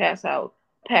to pass out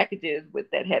packages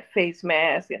that had face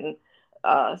masks and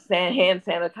hand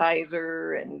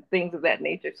sanitizer and things of that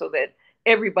nature, so that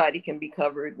everybody can be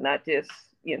covered, not just,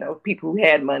 people who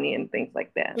had money and things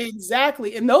like that.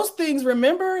 Exactly. And those things,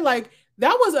 remember, like,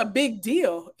 that was a big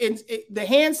deal. The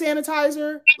hand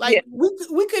sanitizer, like, yeah.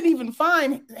 we couldn't even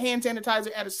find hand sanitizer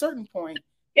at a certain point.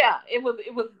 Yeah, it was.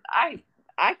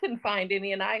 I couldn't find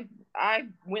any, and I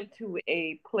went to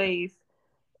a place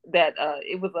that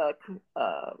it was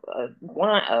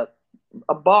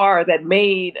a bar that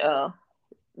made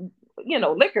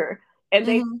liquor, and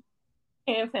they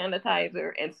hand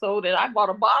sanitizer and sold it. I bought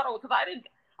a bottle because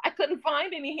I couldn't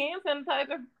find any hand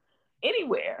sanitizer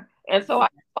anywhere, and so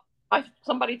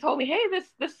somebody told me, hey,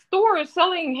 this store is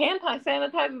selling hand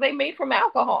sanitizer they made from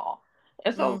alcohol,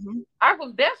 and so I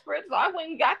was desperate, so I went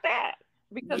and got that,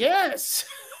 because yes.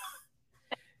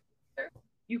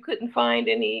 You couldn't find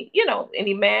any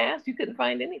masks. You couldn't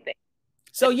find anything.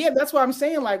 So yeah, that's what I'm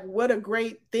saying. Like, what a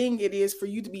great thing it is for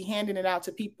you to be handing it out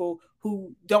to people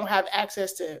who don't have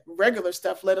access to regular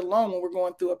stuff, let alone when we're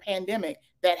going through a pandemic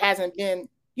that hasn't been,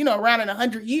 around in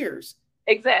 100 years.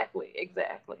 Exactly.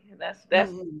 And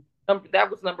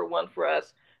that was number one for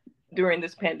us during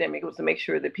this pandemic, was to make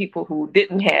sure that people who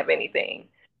didn't have anything,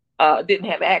 didn't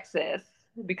have access,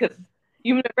 because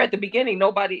you remember at the beginning,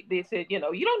 they said, you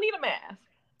don't need a mask.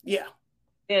 Yeah.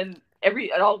 And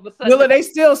all of a sudden,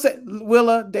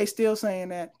 Willa, they still saying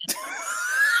that.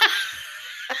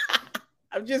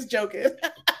 I'm just joking.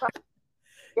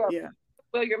 Yeah.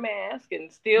 Wear your mask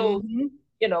and still,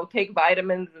 take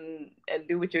vitamins and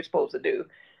do what you're supposed to do.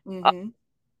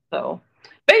 So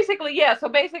basically,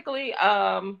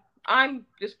 I'm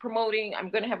just promoting. I'm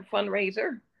going to have a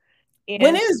fundraiser.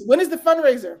 When is the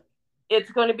fundraiser? It's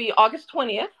going to be August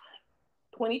 20th.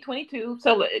 2022,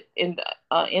 so in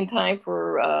time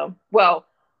for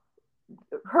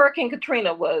Hurricane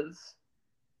Katrina was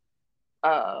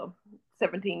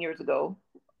 17 years ago,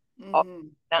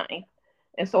 August 9th,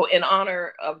 and so in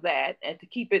honor of that, and to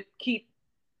keep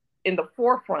in the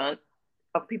forefront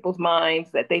of people's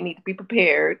minds that they need to be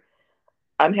prepared,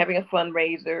 I'm having a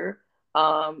fundraiser.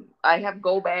 I have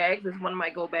go bags. It's one of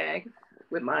my go bags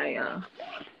with my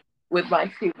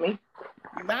excuse me.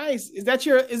 Nice. Is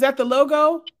that the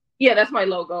logo? Yeah, that's my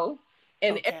logo.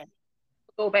 And okay.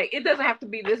 Go bag. It doesn't have to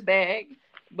be this bag,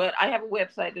 but I have a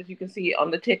website, as you can see on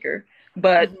the ticker.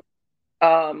 But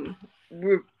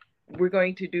we're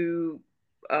going to do.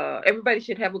 Everybody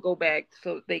should have a go bag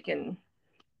so they can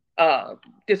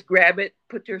just grab it,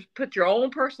 put your own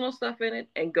personal stuff in it,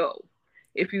 and go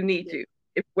if you need to.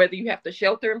 Whether you have to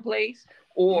shelter in place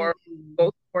or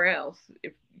go somewhere else,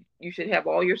 if you should have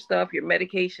all your stuff, your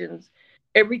medications,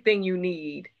 everything you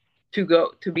need to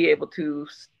be able to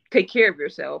take care of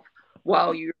yourself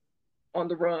while you're on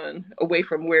the run away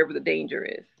from wherever the danger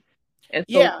is. And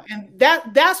so, and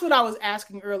that's what I was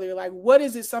asking earlier. Like, what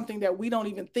is it, something that we don't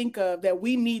even think of that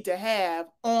we need to have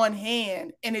on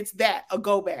hand? And it's a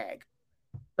go bag.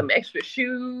 Some extra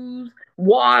shoes,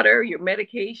 water, your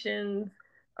medications,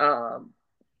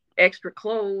 extra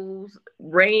clothes,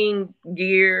 rain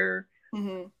gear,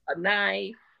 a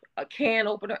knife, a can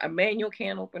opener, a manual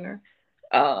can opener,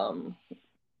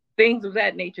 things of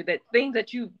that nature, things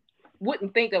that you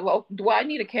wouldn't think of. Oh, do I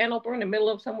need a can opener in the middle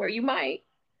of somewhere? You might.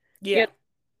 Yeah.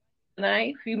 A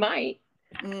knife, you might.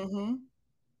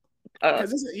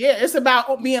 It's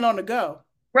about being on the go.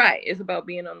 Right. It's about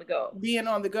being on the go. Being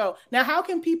on the go. Now, how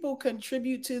can people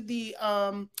contribute to the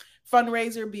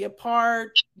fundraiser, be a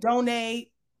part,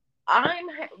 donate?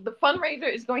 The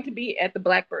fundraiser is going to be at the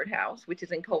Blackbird House, which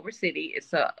is in Culver City.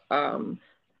 It's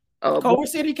Culver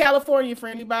City, California, for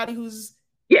anybody who's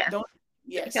yes.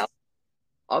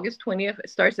 August 20th. It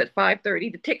starts at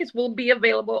 5:30. The tickets will be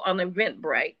available on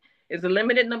Eventbrite. There's a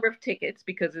limited number of tickets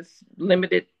because it's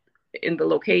limited in the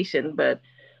location, but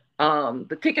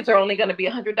the tickets are only going to be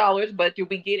 $100. But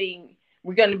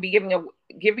we're going to be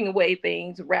giving away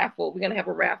things. Raffle. We're going to have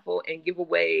a raffle and give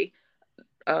away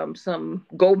some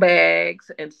go bags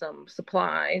and some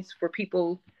supplies for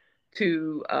people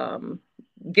to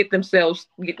get them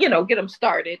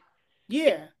started.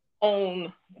 Yeah.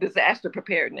 On disaster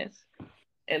preparedness.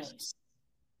 And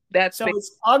that's so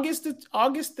it's August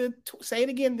say it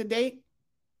again, the date.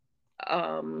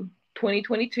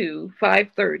 2022,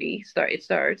 5:30 it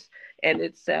starts, and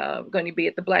it's going to be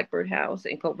at the Blackbird House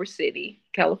in Culver City,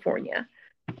 California.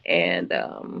 And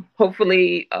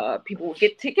hopefully people will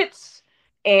get tickets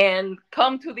and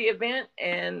come to the event.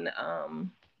 And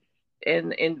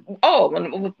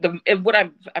what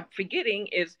I'm forgetting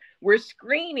is we're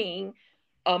screening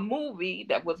a movie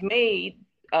that was made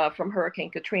from Hurricane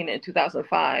Katrina in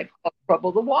 2005 called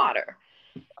Trouble the Water.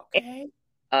 Okay.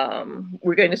 And,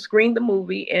 we're going to screen the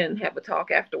movie and have a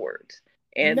talk afterwards.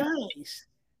 And nice.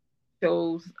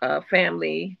 Shows a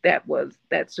family that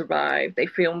survived. They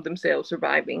filmed themselves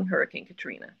surviving Hurricane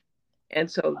Katrina. And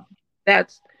so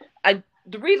that's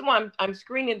the reason why I'm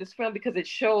screening this film, because it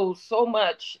shows so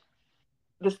much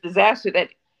this disaster that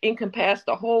encompassed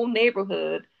the whole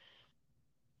neighborhood,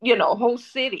 whole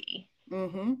city,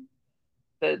 mm-hmm.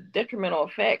 the detrimental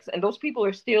effects, and those people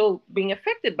are still being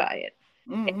affected by it.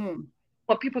 Mm-hmm.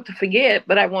 I want people to forget,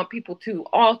 but I want people to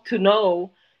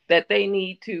know that they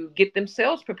need to get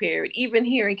themselves prepared. Even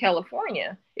here in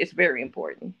California, it's very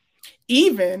important.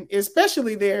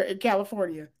 Especially there in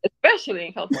California. Especially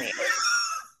in California.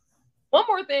 One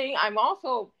more thing, I'm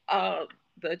also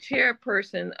the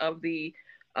chairperson of the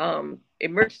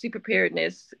Emergency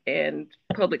Preparedness and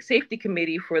Public Safety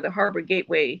Committee for the Harbor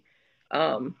Gateway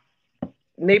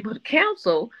Neighborhood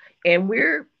Council, and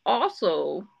we're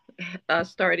also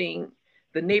starting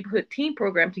the neighborhood team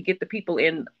program to get the people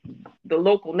in the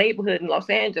local neighborhood in Los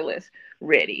Angeles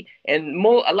ready. And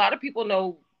a lot of people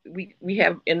know we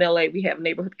have in LA, we have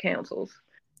neighborhood councils.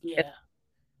 Yeah.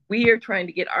 We are trying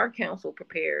to get our council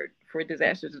prepared for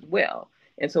disasters as well.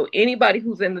 And so anybody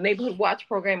who's in the Neighborhood Watch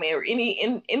program, or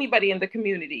anybody in the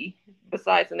community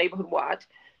besides the Neighborhood Watch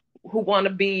who want to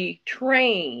be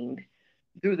trained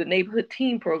through the neighborhood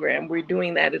team program, we're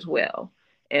doing that as well.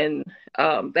 And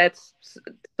that's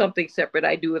something separate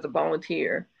I do as a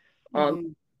volunteer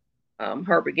on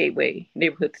Harbor Gateway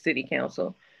Neighborhood City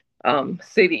Council,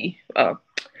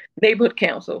 Neighborhood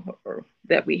Council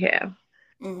that we have.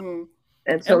 Mm-hmm.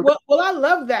 And so, I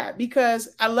love that,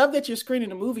 because I love that you're screening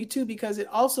the movie too, because it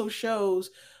also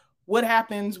shows what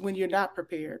happens when you're not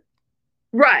prepared.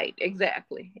 Right.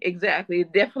 Exactly. It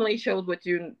definitely shows what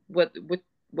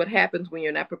happens when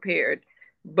you're not prepared.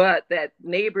 But that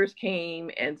neighbors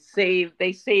came and saved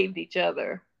each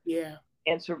other. Yeah.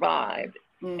 And survived.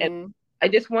 Mm-hmm. And I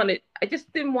just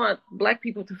didn't want Black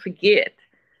people to forget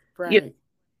what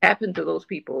happened to those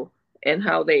people and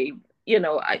how they,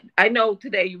 I know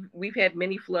today we've had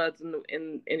many floods in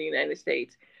the United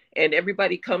States, and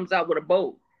everybody comes out with a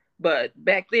boat. But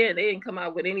back then they didn't come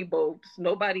out with any boats.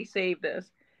 Nobody saved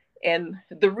us. And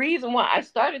the reason why I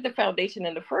started the foundation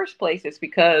in the first place is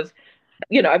because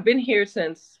I've been here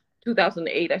since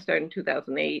 2008. I started in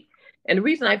 2008. And the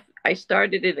reason I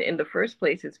started it in the first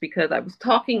place is because I was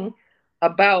talking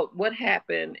about what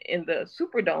happened in the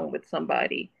Superdome with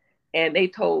somebody. And I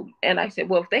said,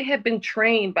 well, if they had been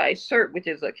trained by CERT, which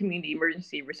is a community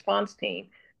emergency response team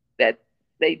that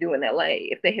they do in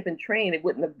LA, if they had been trained, it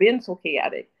wouldn't have been so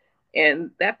chaotic.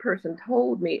 And that person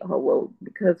told me, oh, well,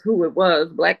 because who it was,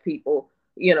 Black people,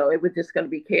 it was just going to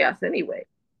be chaos anyway.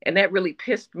 And that really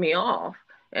pissed me off.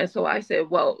 And so I said,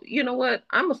 well, you know what?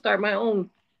 I'm going to start my own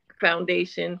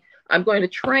foundation. I'm going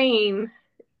to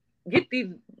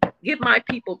get my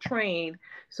people trained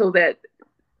so that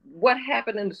what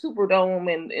happened in the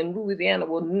Superdome in Louisiana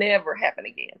will never happen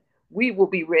again. We will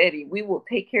be ready. We will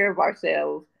take care of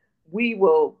ourselves. We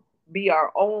will be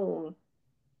our own,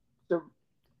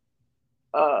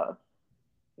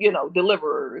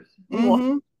 deliverers. We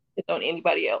won't depend on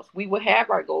anybody else. We will have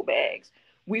our go bags.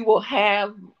 We will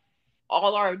have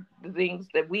all the things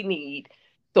that we need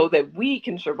so that we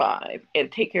can survive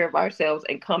and take care of ourselves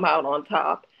and come out on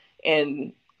top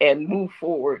and move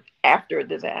forward after a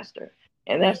disaster.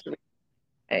 And that's the reason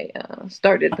I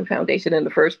started the foundation in the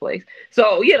first place.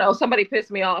 So, somebody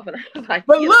pissed me off, and I was like,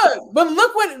 look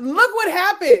what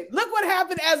happened. Look what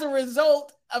happened as a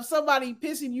result of somebody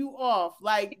pissing you off.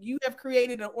 Like, you have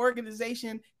created an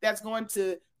organization that's going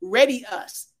to ready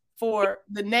us for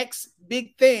the next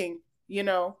big thing,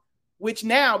 which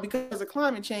now, because of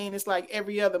climate change, it's like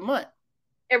every other month.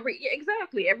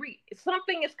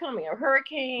 Something is coming, a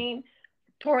hurricane,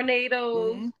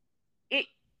 tornadoes.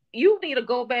 You need a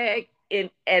go bag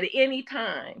at any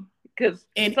time, because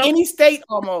in any state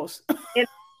almost. Because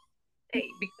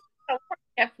you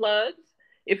have floods.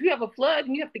 If you have a flood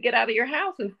and you have to get out of your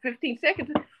house in 15 seconds,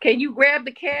 can you grab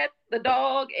the cat, the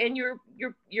dog, and your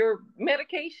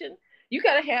medication? You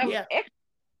got to have extra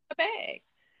bag.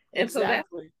 And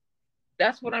exactly. So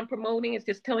that's what I'm promoting, is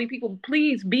just telling people,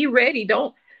 please be ready.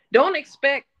 Don't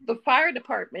expect the fire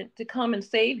department to come and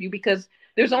save you, because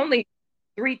there's only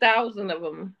 3,000 of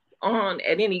them on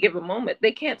at any given moment.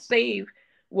 They can't save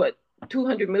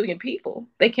 200 million people.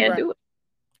 They can't do it.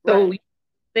 So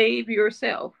save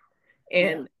yourself.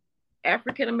 And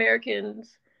African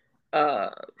Americans,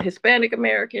 Hispanic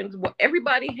Americans,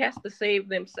 everybody has to save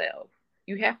themselves.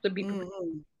 You have to be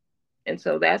prepared. And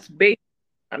so that's basically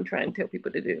what I'm trying to tell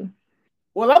people to do.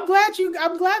 Well, I'm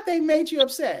glad they made you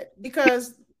upset,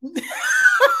 because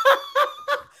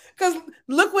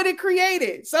look what it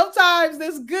created. Sometimes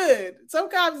that's good.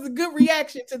 Sometimes it's a good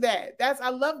reaction to that. I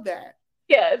love that.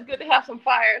 Yeah, it's good to have some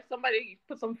fire. Somebody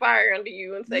put some fire under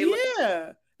you and say,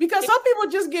 yeah. Because some people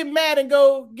just get mad and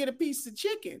go get a piece of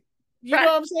chicken. You know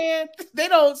what I'm saying? They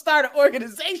don't start an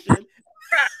organization.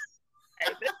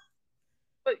 Right.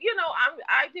 But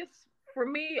I just, for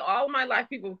me, all my life,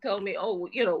 people tell me, oh,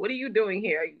 what are you doing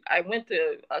here? I went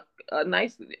to a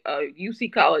nice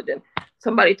UC college, and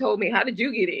somebody told me, how did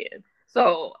you get in?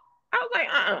 So I was like,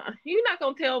 you're not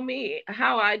going to tell me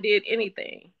how I did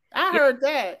anything. I heard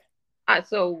that.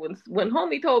 So when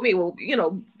homie told me, well,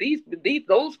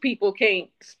 those people can't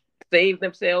save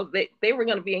themselves. They were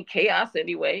going to be in chaos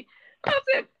anyway. I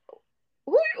said,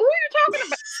 who are you talking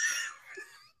about?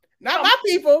 Not my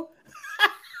people.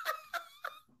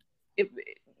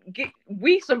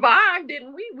 We survived,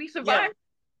 didn't we? We survived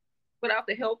without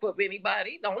the help of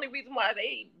anybody. The only reason why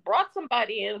they brought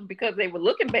somebody in was because they were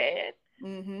looking bad.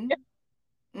 So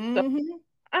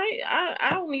I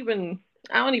don't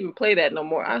even play that no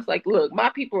more. I was like, look, my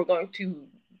people are going to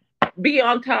be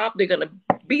on top. They're going to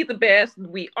be the best.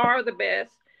 We are the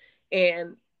best.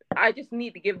 And I just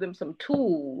need to give them some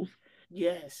tools.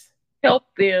 Yes. Help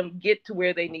them get to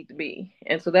where they need to be.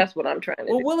 And so that's what I'm trying to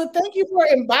do. Well, Willa, thank you for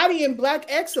embodying Black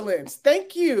excellence.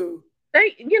 Thank you.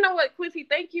 You know what, Quincy,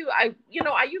 thank you. I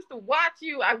used to watch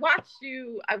you. I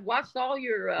watched all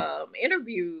your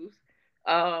interviews.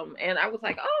 And I was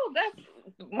like, oh, that's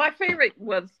my favorite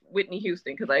was Whitney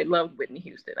Houston, because I loved Whitney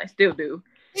Houston. I still do.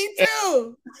 Me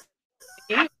too.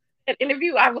 And an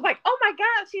interview, I was like, oh my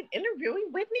God, she's interviewing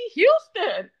Whitney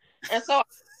Houston. And so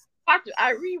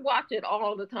I rewatch it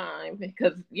all the time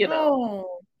because,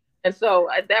 and so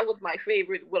that was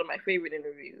one of my favorite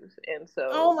interviews. And so,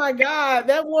 oh my God,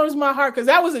 that warms my heart, because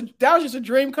that was just a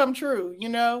dream come true,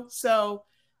 so.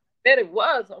 That it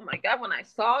was. Oh my God, when I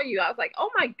saw you, I was like, oh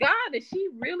my God, is she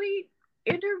really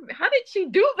how did she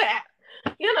do that?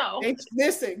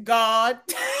 Listen, God.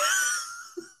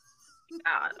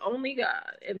 God, only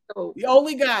God. And so the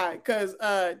only God, because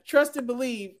trust and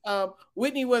believe,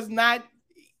 Whitney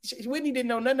didn't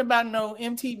know nothing about no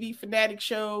MTV Fanatic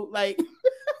show. Like,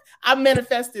 I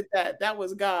manifested that. That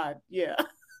was God. Yeah.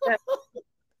 It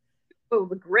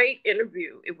was a great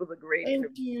interview. It was a great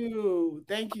interview.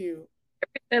 Thank you.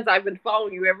 Ever since, I've been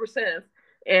following you ever since.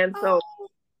 And so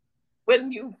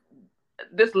when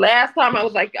this last time I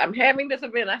was like, I'm having this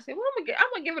event, I said, well, I'm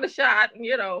gonna give it a shot.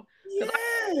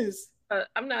 Yes.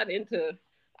 I'm not into,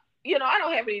 I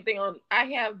don't have anything on. I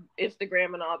have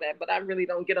Instagram and all that, but I really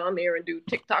don't get on there and do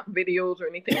TikTok videos or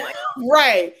anything like that.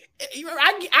 Right.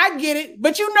 I get it,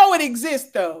 but it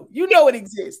exists though. It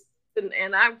exists.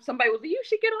 And somebody was like, you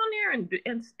should get on there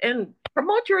and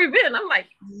promote your event. I'm like,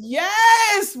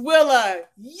 yes, Willa.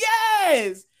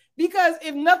 Yes. Because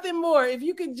if nothing more, if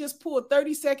you could just pull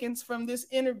 30 seconds from this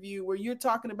interview where you're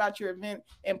talking about your event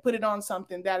and put it on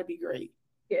something, that'd be great.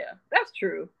 Yeah, that's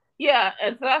true. Yeah,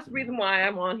 and so that's the reason why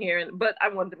I'm on here. But I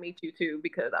wanted to meet you too,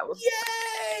 because I was.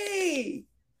 Yay!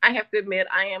 I have to admit,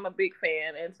 I am a big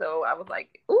fan, and so I was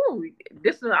like, "Ooh,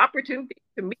 this is an opportunity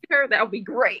to meet her. That would be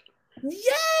great."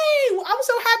 Yay! Well, I'm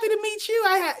so happy to meet you.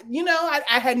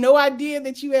 I had no idea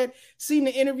that you had seen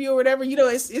the interview or whatever.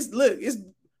 It's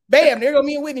bam, there go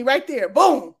me and Whitney right there.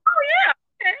 Boom. Oh yeah.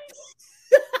 Okay.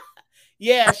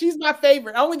 Yeah, she's my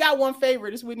favorite. I only got one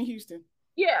favorite. It's Whitney Houston.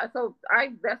 Yeah, so I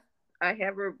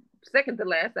have her second to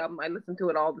last album. I listen to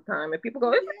it all the time, and people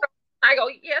go, I go,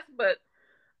 yes, but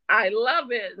I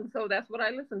love it, and so that's what I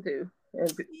listen to.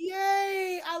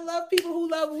 Yay! I love people who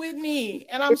love Whitney,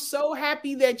 and I'm so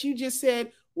happy that you just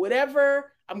said,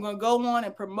 whatever, I'm going to go on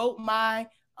and promote my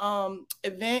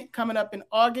event coming up in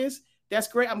August. That's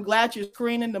great. I'm glad you're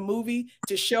screening the movie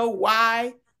to show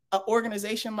why an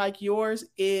organization like yours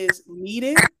is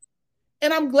needed.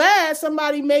 And I'm glad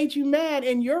somebody made you mad,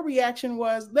 and your reaction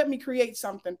was, let me create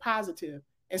something positive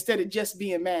instead of just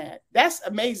being mad. That's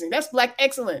amazing. That's Black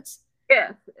excellence.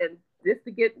 Yes, and just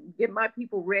to get my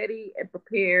people ready and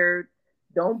prepared.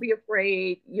 Don't be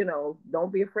afraid,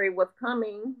 don't be afraid what's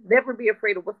coming. Never be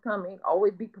afraid of what's coming.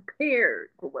 Always be prepared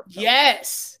for what's coming.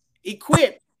 Yes,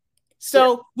 equipped.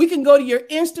 So we can go to your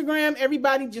Instagram.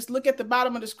 Everybody just look at the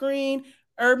bottom of the screen,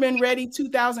 Urban Ready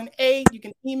 2008. You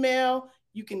can email,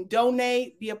 you can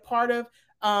donate, be a part of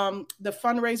the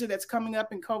fundraiser that's coming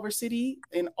up in Culver City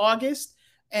in August.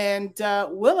 And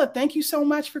Willa, thank you so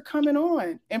much for coming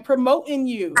on and promoting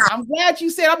you. I'm glad you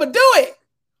said I'm gonna do it.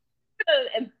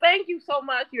 And thank you so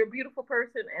much. You're a beautiful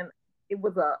person, and it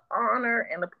was an honor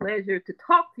and a pleasure to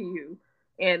talk to you.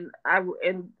 And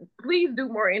please do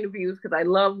more interviews because I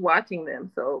love watching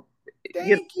them. So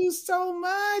thank you so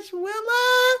much,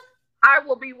 Willa. I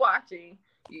will be watching.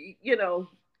 You know,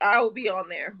 I will be on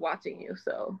there watching you.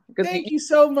 So thank you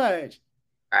so much.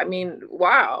 I mean,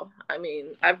 wow. I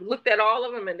mean, I've looked at all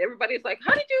of them, and everybody's like,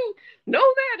 "How did you know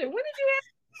that? And when did you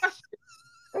ask?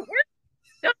 Where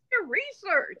did your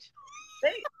research?"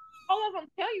 All of them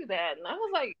tell you that, and I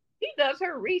was like, "He does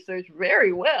her research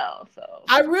very well." So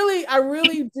I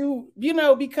really do, you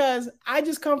know, because I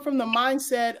just come from the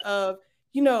mindset of,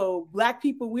 you know, Black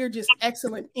people, we're just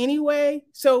excellent anyway.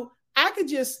 So I could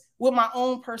just, with my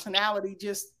own personality,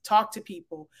 just talk to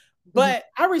people. But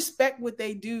I respect what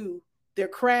they do, their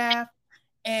craft.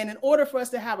 And in order for us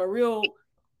to have a real,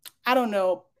 I don't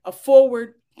know, a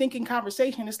forward thinking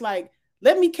conversation, it's like,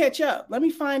 let me catch up. Let me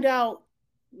find out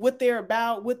what they're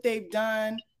about, what they've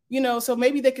done, you know, so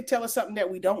maybe they could tell us something that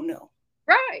we don't know.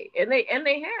 Right. And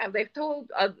they've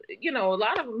told, you know, a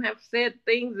lot of them have said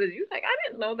things that you're like, I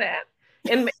didn't know that.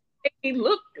 And he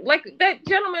looked like that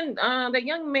gentleman, that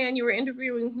young man you were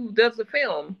interviewing who does the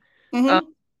film. I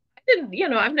didn't, you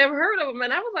know, I've never heard of him.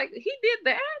 And I was like, he did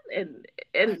that.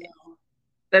 And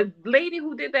the lady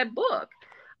who did that book,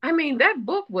 I mean, that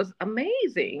book was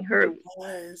amazing. It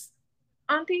was.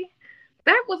 Auntie,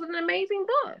 that was an amazing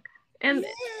book. And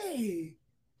yay.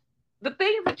 The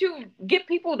things that you get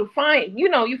people to find, you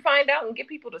know, you find out and get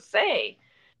people to say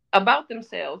about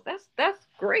themselves, that's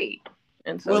great.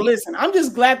 And so, well, listen, I'm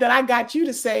just glad that I got you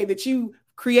to say that you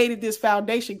created this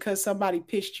foundation because somebody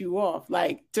pissed you off.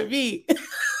 Like, to me,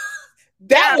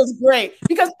 that was great,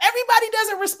 because everybody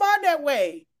doesn't respond that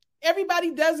way.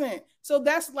 Everybody doesn't. So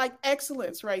that's like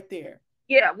excellence right there.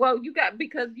 Yeah, well,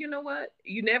 because you know what?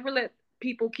 You never let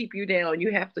people keep you down.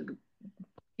 You have to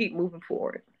keep moving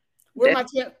forward.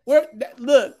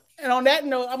 Look, and on that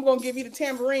note, I'm going to give you the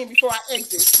tambourine before I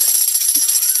exit.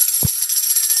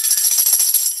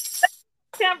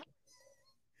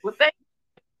 Well, thank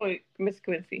you, Miss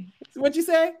Quincy. What'd you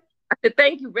say? I said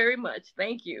thank you very much.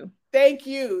 Thank you. Thank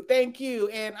you. Thank you.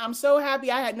 And I'm so happy.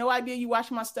 I had no idea you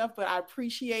watched my stuff, but I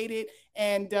appreciate it.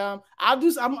 And I'm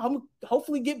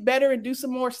hopefully get better and do some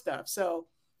more stuff. So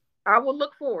I will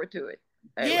look forward to it.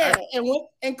 Yeah,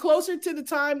 and closer to the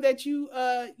time that you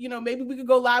you know, maybe we could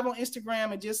go live on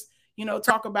Instagram and just, you know,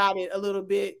 talk about it a little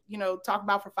bit, you know, talk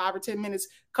about for 5 or 10 minutes,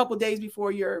 a couple days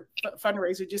before your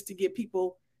fundraiser, just to get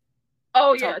people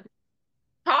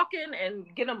talking and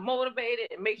get them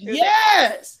motivated and make sure.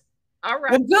 Yes. All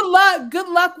right. Well, good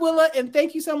luck, Willa, and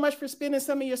thank you so much for spending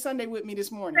some of your Sunday with me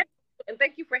this morning. And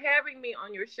thank you for having me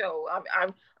on your show.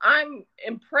 I'm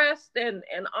impressed and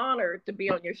honored to be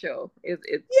on your show. Yay!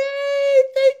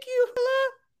 Thank you, Willa.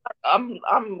 I'm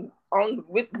on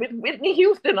with Whitney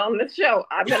Houston on this show.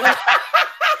 I mean,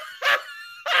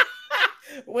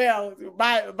 well,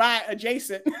 by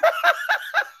adjacent.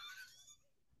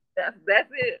 That's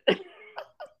it.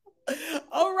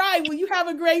 All right. Well, you have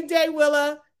a great day,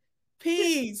 Willa.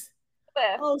 Peace.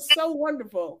 Oh, so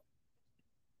wonderful.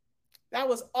 That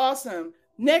was awesome.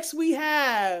 Next, we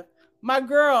have my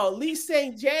girl, Lee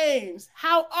St. James.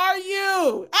 How are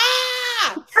you?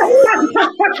 Ah!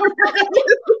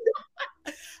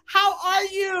 How are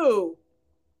you?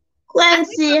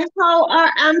 Quincy,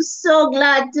 I'm so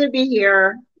glad to be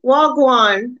here.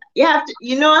 Wagwan. I have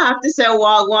to say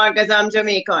Wagwan because I'm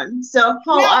Jamaican. So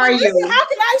how are you? How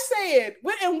can I say it?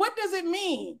 And what does it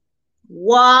mean?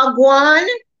 Wagwan.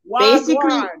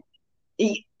 Basically,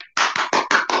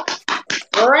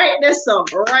 right this song,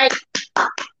 right?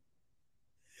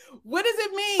 What does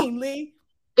it mean, Lee?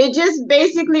 It just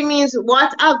basically means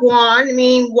what agwan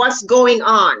mean what's going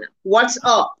on, what's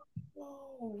up.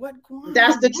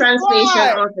 That's the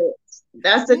translation of it.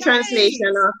 That's the translation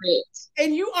of it.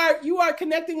 And you are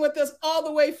connecting with us all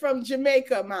the way from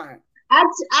Jamaica, man.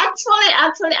 Actually,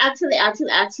 I'm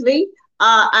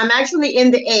actually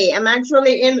in the A. I'm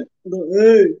actually in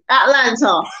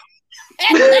Atlanta.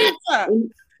 Atlanta.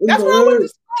 That's where I went to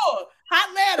school.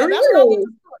 Atlanta. That's where I went to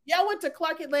school. Yeah, I went to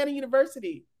Clark Atlanta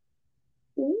University.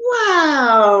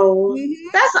 Wow.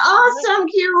 That's awesome,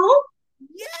 Q.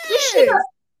 Yes.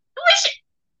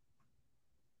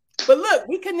 But look,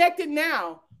 we connected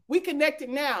now.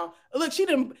 Look, she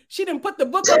didn't put the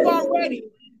book up already.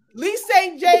 Lee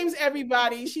St. James,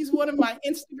 everybody. She's one of my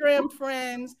Instagram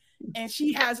friends, and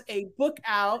she has a book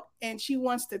out, and she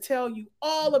wants to tell you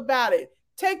all about it.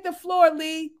 Take the floor,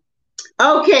 Lee.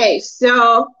 Okay,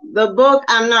 so the book,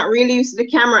 I'm not really used to the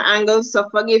camera angles, so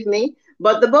forgive me.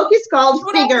 But the book is called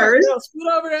Figures.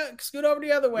 Scoot over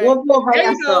the other way. We'll go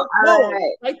there you go. All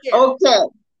right. Right there. Okay.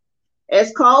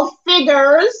 It's called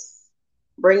Figures.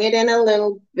 Bring it in a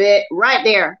little bit. Right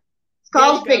there. It's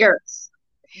called Figures.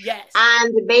 Yes.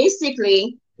 And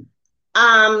basically,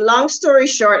 long story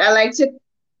short, I like to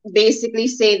basically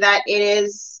say that it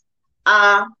is,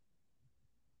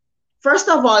 first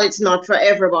of all, it's not for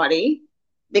everybody.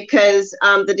 Because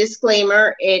the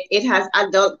disclaimer, it has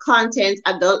adult content,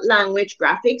 adult language,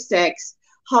 graphic sex.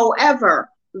 However,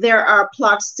 there are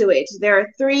plots to it. There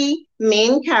are 3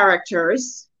 main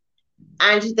characters,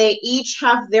 and they each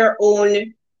have their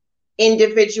own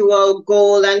individual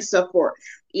goal and so forth.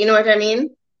 You know what I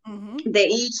mean? Mm-hmm. They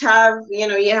each have,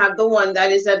 you have the one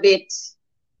that is a bit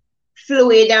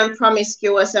fluid and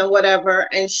promiscuous and whatever,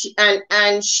 and she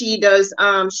does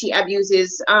she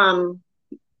abuses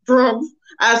drugs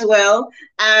as well,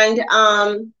 and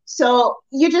so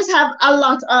you just have a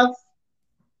lot of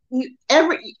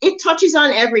it touches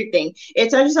on everything.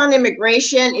 It touches on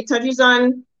immigration, it touches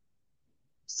on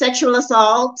sexual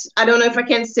assault. I don't know if I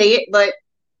can say it, but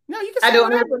no, you can say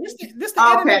whatever. This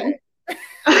the okay.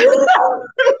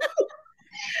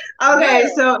 Okay,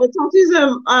 so it touches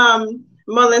on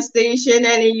molestation,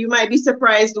 and you might be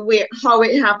surprised how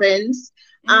it happens.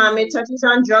 It touches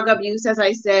on drug abuse, as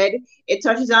I said. It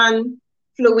touches on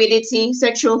fluidity,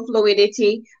 sexual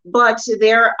fluidity, but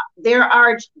there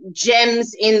are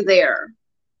gems in there.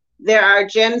 There are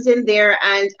gems in there,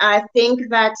 and I think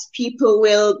that people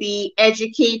will be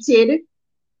educated,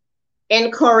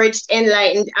 encouraged,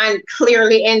 enlightened, and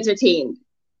clearly entertained,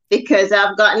 because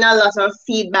I've gotten a lot of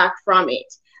feedback from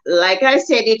it. Like I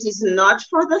said, it is not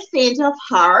for the faint of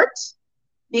heart,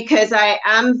 because I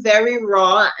am very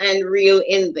raw and real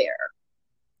in there.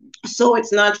 So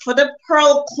it's not for the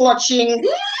pearl clutching.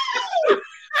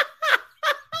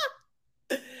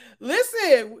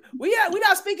 Listen, we're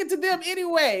not speaking to them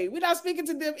anyway. We're not speaking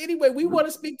to them anyway. We want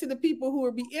to speak to the people who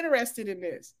will be interested in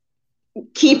this.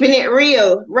 Keeping it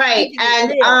real, right?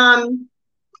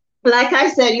 Like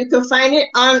I said, you can find it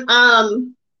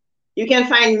on you can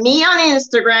find me on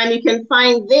Instagram. You can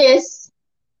find this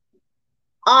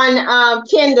on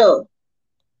Kindle.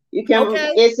 You can.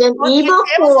 Okay. It's an ebook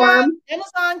form.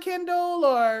 Amazon Kindle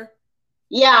or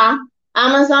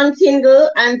Amazon Kindle,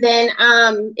 and then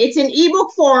it's an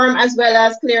ebook form as well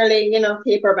as clearly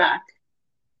paperback.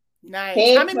 Nice.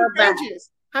 Paperback.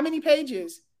 How many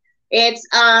pages? It's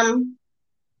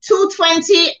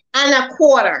 220 and a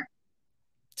quarter.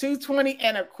 220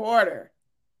 and a quarter.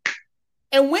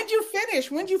 And when did you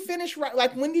finish? When did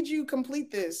you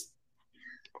complete this?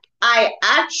 I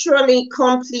actually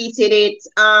completed it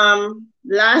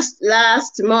last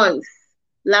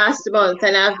month,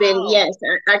 and I've been I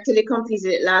actually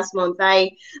completed it last month.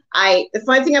 The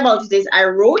funny thing about it is I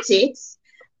wrote it,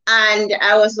 and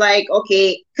I was like,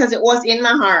 okay, because it was in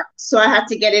my heart, so I had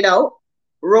to get it out.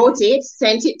 Wrote it,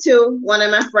 sent it to one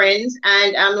of my friends,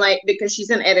 and I'm like, because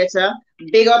she's an editor,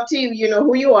 big up to you, you know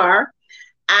who you are,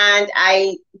 and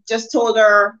I just told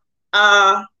her,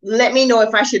 let me know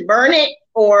if I should burn it.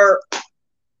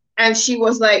 And she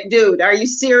was like, dude, are you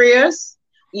serious?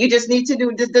 You just need to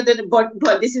do this,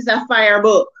 but this is a fire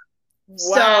book.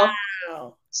 Wow.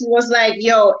 So she was like,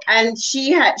 yo, and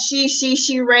she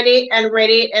read it and read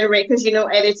it, because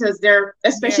editors, they're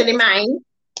especially mine,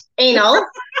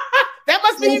 that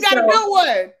must mean you got a good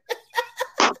one.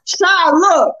 Child,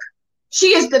 look, she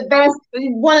is the best,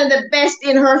 one of the best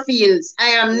in her fields.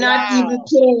 I am not even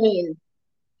playing.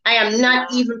 I am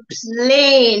not even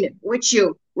playing with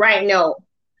you right now.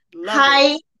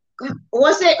 High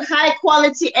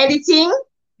quality editing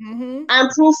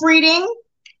and proofreading.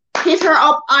 Hit her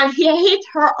up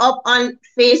on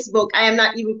Facebook. I am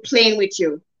not even playing with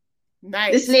you.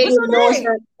 Nice. This lady knows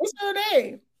her. What's her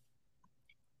name?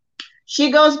 She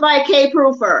goes by K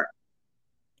Proofer.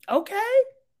 Okay.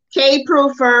 K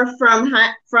Proofer from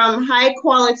High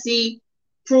Quality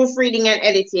Proofreading and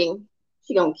Editing.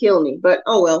 She gonna kill me, but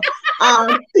oh well.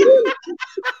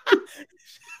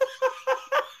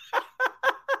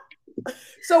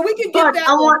 So we can get that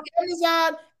on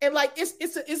Amazon, and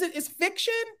it's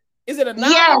fiction? Is it a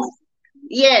novel?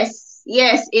 Yes,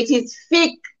 it is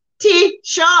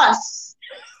fictitious.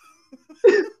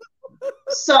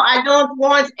 So I don't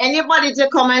want anybody to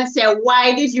come and say,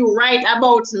 why did you write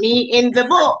about me in the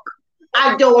book?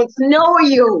 I don't know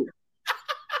you.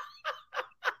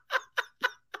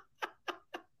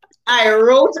 I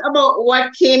wrote about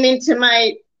what came into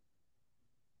my...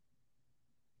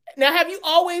 Now, have you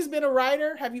always been a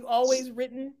writer? Have you always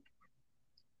written?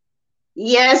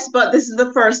 Yes, but this is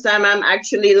the first time I'm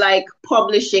actually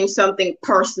publishing something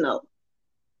personal.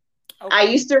 Okay. I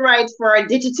used to write for a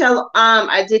digital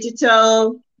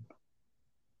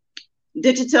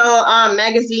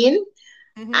magazine.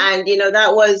 Mm-hmm. And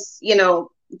that was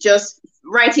just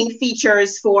writing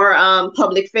features for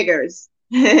public figures.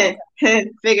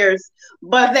 Figures.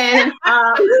 But then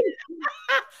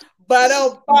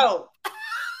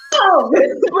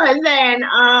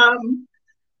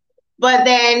but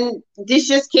then this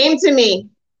just came to me.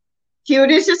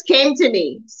 This just came to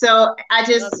me. So I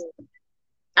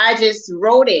just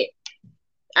wrote it.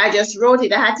 I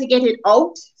had to get it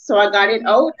out. So I got it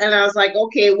out and I was like,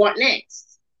 okay, what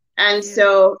next? And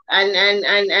so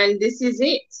and this is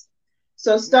it.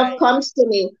 So stuff comes to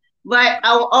me. But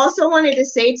I also wanted to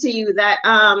say to you that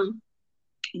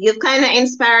you've kind of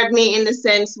inspired me in the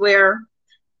sense where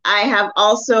I have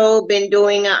also been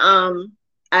doing an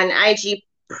IG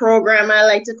program, I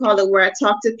like to call it, where I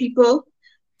talk to people,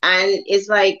 and it's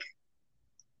like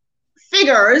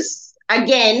figures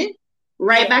again,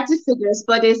 back to figures,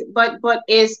 but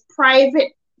is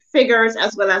private figures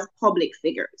as well as public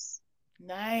figures.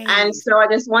 Nice. And so I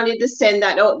just wanted to send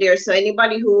that out there. So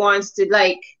anybody who wants to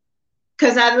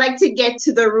because I'd like to get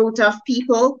to the root of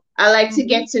people. I like to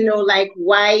get to know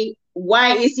why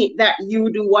is it that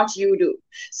you do what you do?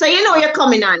 So you're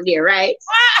coming on there, right?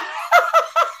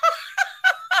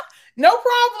 No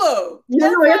problem.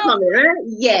 You're coming, right?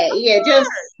 Yeah.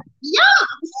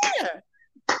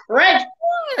 Right.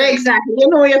 Exactly.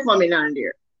 You're coming on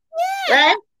there.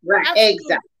 Yeah. Right. Absolutely.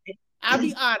 Exactly. I'll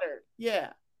be honored.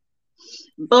 Yeah.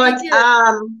 But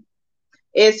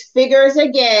it's figures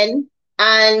again,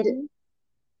 and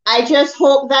I just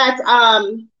hope that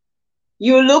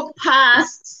you look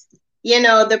past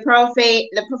the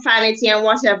profanity and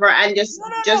whatever, and just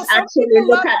actually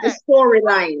look at the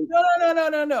storyline.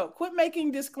 No. Quit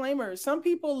making disclaimers. Some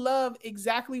people love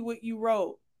exactly what you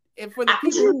wrote. And for the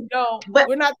people who don't,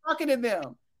 we're not talking to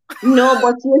them. No,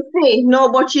 but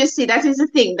you see, that is the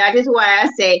thing. That is why I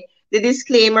say the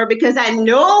disclaimer, because I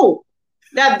know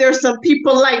that there's some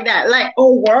people like that. Like,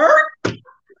 oh, word?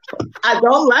 I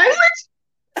don't like it.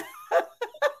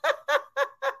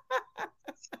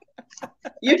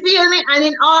 You feel me? And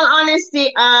in all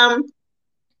honesty,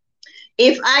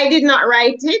 if I did not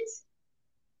write it,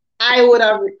 I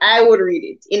would read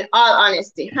it. In all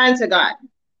honesty, hand to God,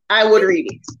 I would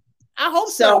read it. I hope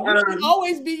so. You should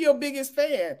always be your biggest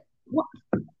fan.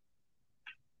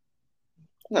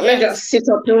 Let me just sit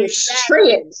up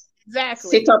straight.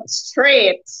 Exactly. Sit up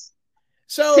straight.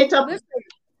 So sit up. Listen.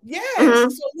 Yes. Mm-hmm.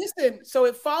 So listen. So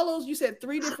it follows. You said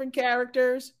 3 different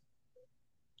characters.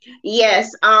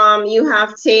 Yes. You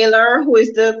have Taylor, who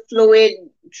is the fluid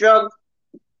drug.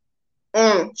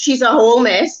 She's a whole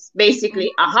mess,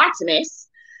 basically a hot mess.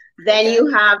 Then you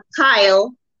have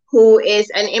Kyle, who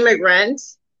is an immigrant.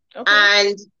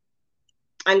 Okay.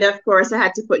 And of course I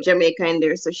had to put Jamaica in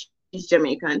there, so she's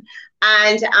Jamaican.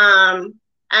 And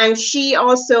she's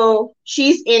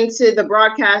into the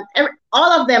broadcast. All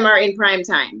of them are in prime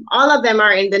time. All of them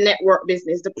are in the network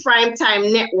business, the prime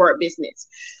time network business.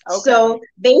 Okay. So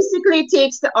basically it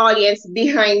takes the audience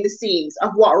behind the scenes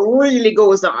of what really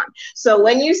goes on. So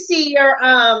when you see your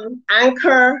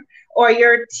anchor or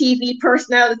your TV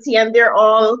personality and they're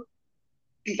all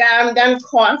damn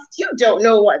coughed, you don't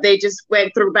know what they just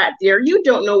went through back there. You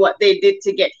don't know what they did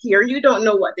to get here. You don't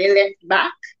know what they left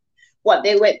back, what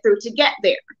they went through to get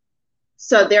there.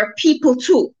 So they're people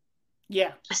too.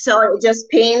 Yeah. So it just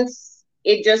paints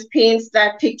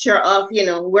that picture of,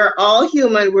 we're all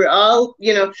human. We're all,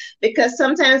 because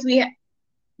sometimes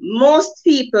most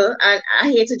people, and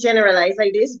I hate to generalize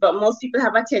like this, but most people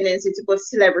have a tendency to put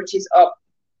celebrities up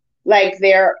like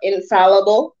they're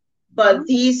infallible. But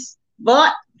these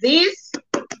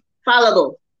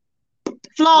fallible,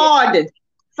 flawed,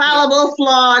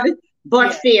 flawed,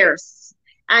 but fierce.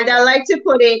 And I like to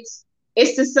put it's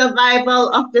the survival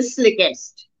of the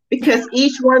slickest, because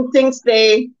each one thinks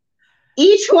they're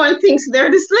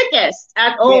the slickest.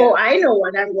 And I know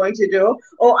what I'm going to do.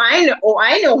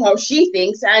 I know how she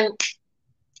thinks, and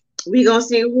we're gonna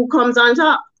see who comes on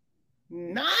top.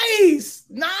 Nice.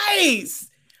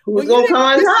 Who's gonna come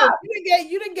on top?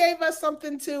 You done gave us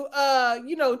something to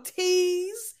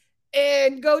tease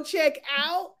and go check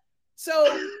out. So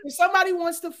if somebody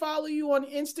wants to follow you on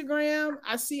Instagram,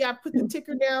 I put the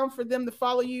ticker down for them to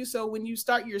follow you. So when you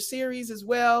start your series as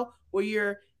well, where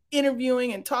you're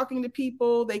interviewing and talking to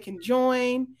people, they can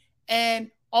join.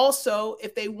 And also,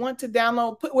 if they want to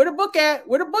download, where the book at?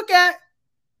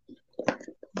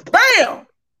 Bam!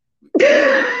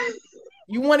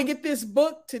 You want to get this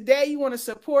book today? You want to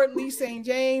support Lee St.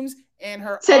 James and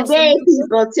her today,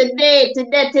 people. Today.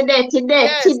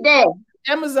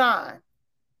 Amazon.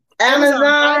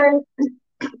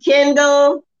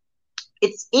 Kindle,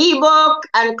 it's ebook,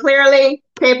 and clearly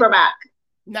paperback.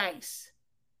 Nice.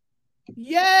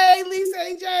 Yay, Lisa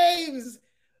A. James.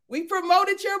 We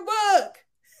promoted your book.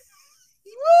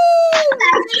 Woo!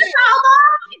 Thank you so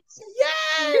much.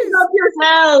 Yes. Big up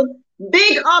yourself.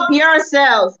 Big up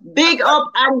yourself. Big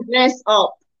up and bless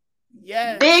up.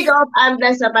 Yes. Big up and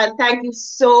bless up. And thank you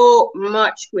so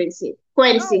much, Quincy.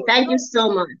 Thank you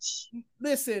so much.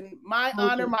 Listen, my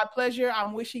honor, my pleasure.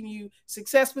 I'm wishing you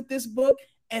success with this book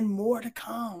and more to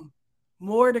come.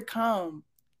 More to come.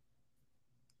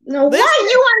 No, why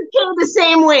you want to kill the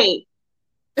same way?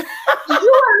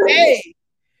 Hey,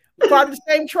 part of the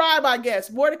same tribe, I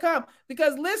guess. More to come.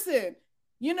 Because listen,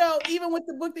 you know, even with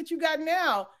the book that you got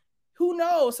now, who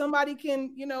knows? Somebody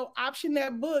can, you know, option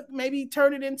that book, maybe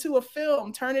turn it into a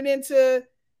film, turn it into,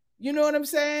 you know what I'm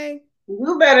saying?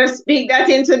 You better speak that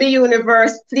into the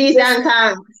universe, please and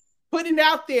thanks. Put it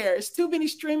out there. There's too many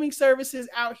streaming services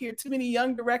out here, too many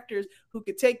young directors who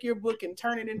could take your book and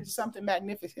turn it into something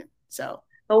magnificent. So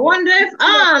I wonder if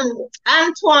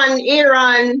Antoine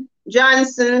Aaron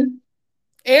Johnson.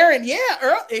 Aaron, yeah,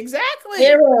 Earl, exactly.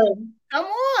 Aaron. Come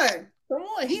on.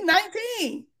 He's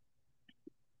 19.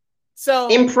 So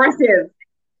impressive.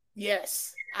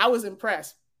 Yes, I was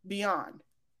impressed beyond.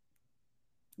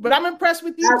 But I'm impressed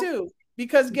with you too,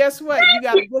 because guess what? You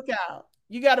got a book out.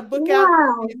 You got a book out.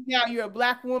 Now you're a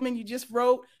Black woman. You just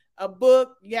wrote a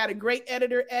book. You got a great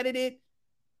editor, edited.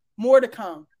 More to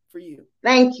come for you.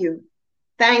 Thank you.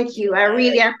 Thank you. I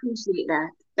really appreciate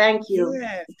that. Thank you.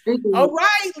 Yes. All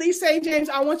right, Lisa A. James,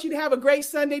 I want you to have a great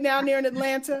Sunday down there in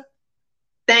Atlanta.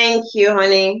 Thank you,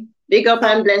 honey. Big up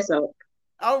and bless up.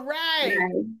 All right.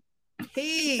 Bye.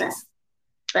 Peace.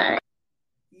 Bye.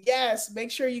 Yes,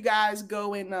 make sure you guys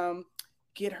go and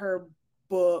get her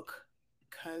book,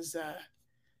 because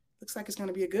looks like it's going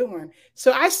to be a good one.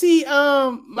 So I see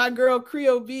my girl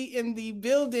Creole B in the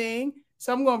building,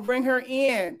 so I'm going to bring her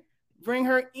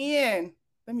in.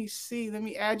 Let me see. Let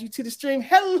me add you to the stream.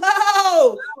 Hello.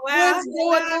 Oh, wow. What's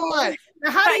going on?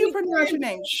 Now, how do you pronounce your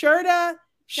name? Sherda?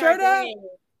 Sharday.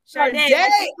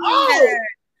 Oh,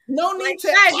 no need to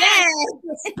ask.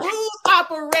 Smooth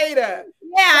operator.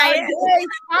 Yeah. Sharday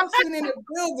Thompson in the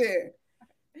building.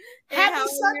 Happy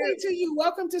Sunday to you.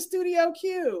 Welcome to Studio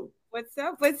Q. What's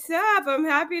up? I'm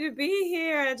happy to be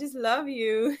here. I just love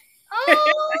you.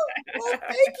 Oh, well,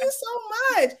 thank you so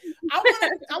much.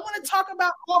 I want to talk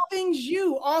about all things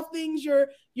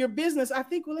your business. I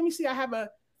think, well, let me see. I have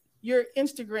your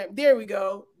Instagram. There we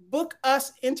go. Book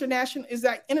Us International. Is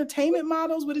that entertainment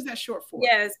models? What is that short for?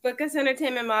 Yes, Book Us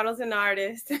Entertainment Models and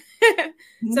Artists.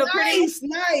 Nice.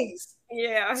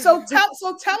 Yeah. So tell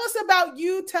us about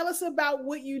you. Tell us about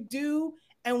what you do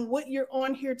and what you're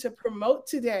on here to promote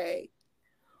today.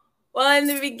 Well, in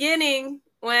the beginning,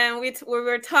 when we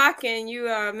were talking, you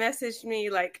messaged me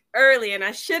like early, and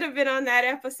I should have been on that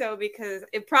episode because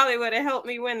it probably would have helped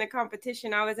me win the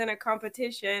competition. I was in a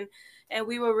competition, and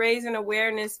we were raising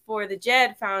awareness for the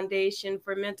JED Foundation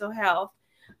for mental health.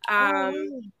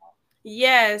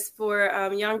 Yes,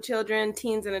 for young children,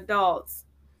 teens, and adults.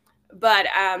 But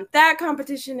that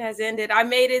competition has ended. I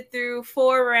made it through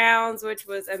 4 rounds, which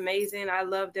was amazing. I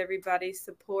loved everybody's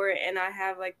support. And I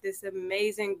have like this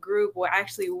amazing group. Well,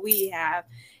 actually,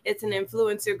 it's an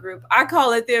influencer group. I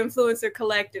call it the Influencer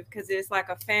Collective because it's like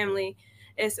a family.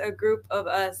 It's a group of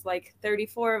us, like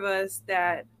 34 of us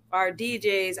that are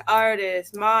DJs,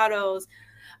 artists, models,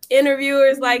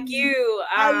 interviewers like you.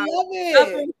 I love it. Up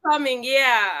and coming,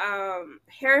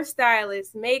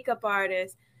 hairstylists, makeup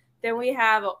artists. Then we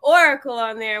have an Oracle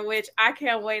on there, which I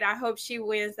can't wait. I hope she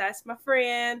wins. That's my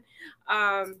friend.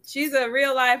 She's a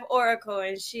real life Oracle,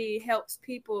 and she helps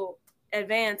people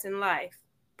advance in life,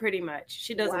 pretty much.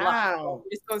 She does a lot. I'm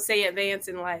just going to say advance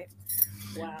in life.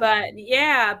 Wow. But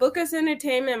yeah, Book Us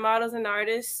Entertainment Models and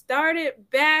Artists started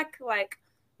back like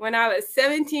when I was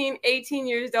 17, 18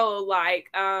 years old, like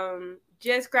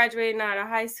just graduating out of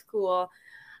high school.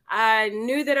 I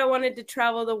knew that I wanted to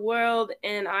travel the world,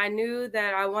 and I knew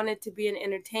that I wanted to be in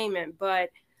entertainment. But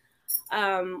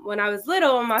when I was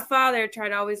little, my father tried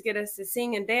to always get us to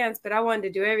sing and dance, but I wanted to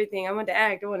do everything. I wanted to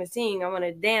act, I wanted to sing, I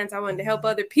wanted to dance, I wanted to help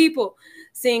other people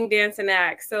sing, dance, and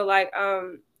act. So like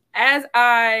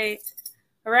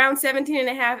around 17 and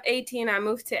a half, 18, I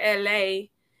moved to LA.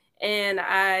 And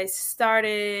I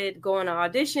started going to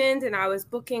auditions, and I was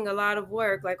booking a lot of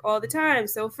work, like all the time.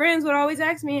 So friends would always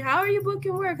ask me, how are you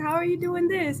booking work? How are you doing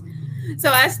this?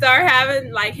 So I started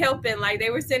having helping,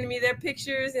 they were sending me their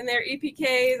pictures and their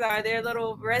EPKs or their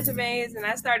little resumes. And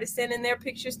I started sending their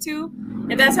pictures too.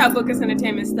 And that's how Book Us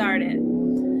Entertainment started.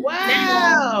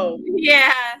 Wow. Now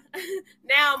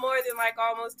now, more than like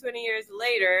almost 20 years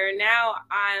later, now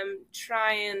I'm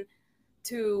trying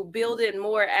to build it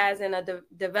more as in a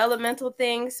developmental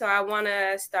thing. So I want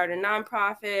to start a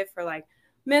nonprofit for like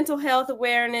mental health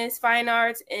awareness, fine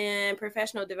arts, and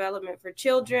professional development for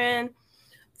children,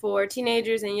 for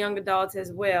teenagers and young adults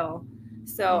as well.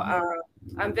 So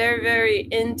I'm very, very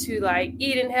into like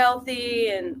eating healthy,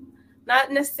 and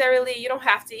not necessarily, you don't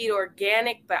have to eat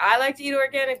organic, but I like to eat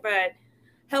organic, but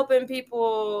helping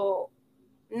people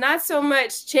not so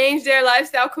much change their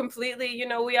lifestyle completely. You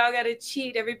know, we all got to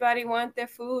cheat. Everybody wants their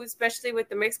food, especially with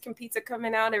the Mexican pizza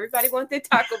coming out. Everybody wants their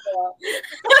Taco Bell.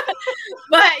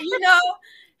 But, you know,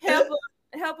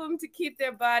 help them to keep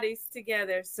their bodies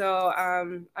together. So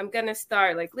I'm going to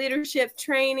start like leadership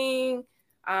training,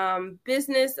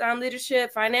 business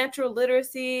leadership, financial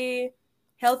literacy,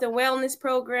 health and wellness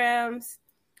programs.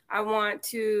 I want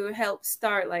to help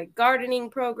start like gardening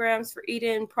programs for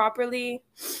eating properly.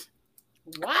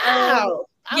 Wow.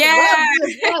 Yeah.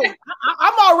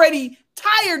 I'm already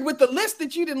tired with the list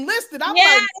that you didn't list it. I'm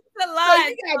like, it's a lot. So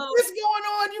you got this going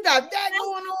on, you got that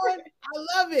going on.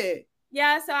 I love it.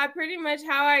 Yeah, so I pretty much,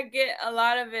 how I get a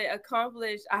lot of it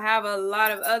accomplished, I have a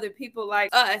lot of other people like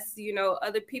us, you know,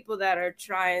 other people that are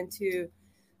trying to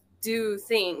do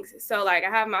things. So like I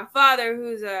have my father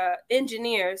who's an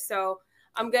engineer, so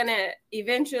I'm going to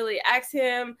eventually ask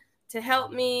him to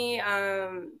help me.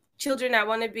 Children that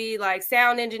want to be like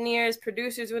sound engineers,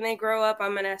 producers when they grow up,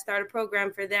 I'm going to start a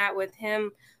program for that with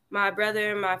him. My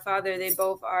brother and my father, they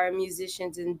both are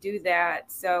musicians and do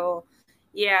that. So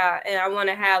yeah, and I want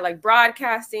to have like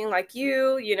broadcasting like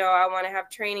you know, I want to have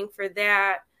training for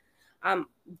that. I'm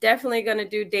definitely going to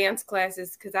do dance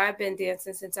classes because I've been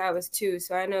dancing since I was 2.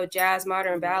 So I know jazz,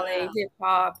 modern ballet, hip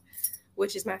hop,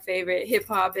 which is my favorite, hip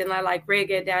hop, and I like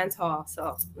reggae dance hall.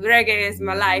 So reggae is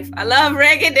my life. I love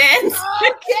reggae dance.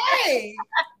 Okay.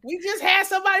 We just had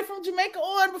somebody from Jamaica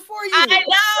on before you. I know.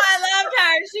 I loved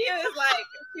her.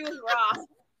 She was raw.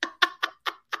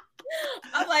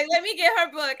 I'm like, let me get her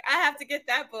book. I have to get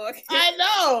that book. I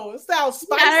know. It sounds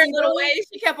spicy. Her little way.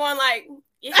 She kept on like,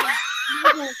 yeah.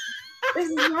 This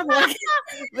is my book.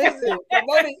 Listen,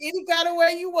 promote it any kind of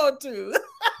way you want to.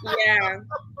 Yeah.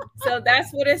 So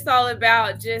that's what it's all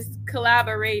about. Just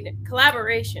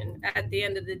collaboration at the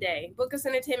end of the day. Bookus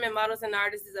Entertainment Models and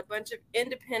Artists is a bunch of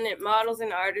independent models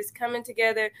and artists coming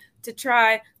together to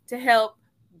try to help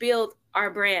build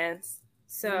our brands.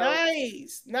 So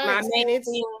nice. My main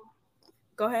thing.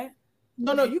 Go ahead.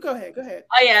 No, you go ahead. Go ahead.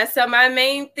 Oh yeah. So my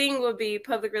main thing would be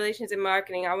public relations and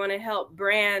marketing. I want to help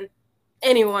brand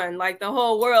anyone, like the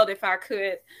whole world if I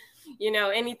could, you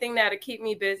know, anything that'll keep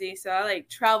me busy. So I like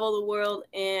travel the world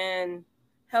and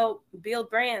help build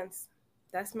brands.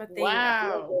 That's my thing.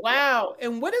 Wow.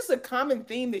 And what is a common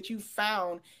theme that you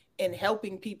found in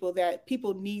helping people that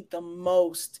people need the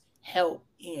most help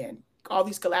in? All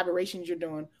these collaborations you're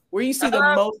doing, where you see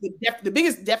the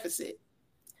biggest deficit?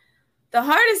 The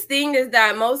hardest thing is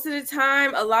that most of the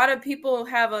time, a lot of people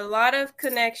have a lot of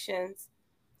connections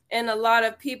and a lot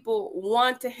of people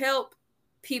want to help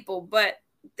people, but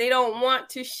they don't want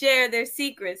to share their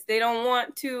secrets. They don't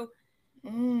want to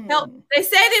help. They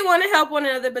say they want to help one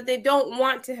another, but they don't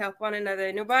want to help one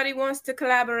another. Nobody wants to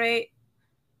collaborate,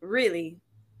 really.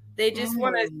 They just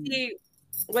want to see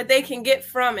what they can get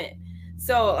from it.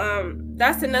 So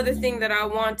that's another thing that I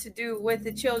want to do with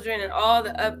the children and all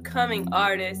the upcoming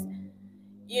artists.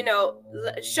 You know,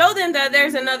 show them that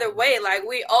there's another way. Like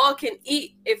we all can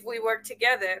eat if we work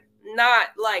together, not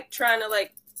like trying to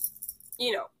like,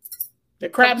 you know, the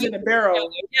crabs in the barrel.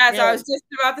 Yeah, so I was just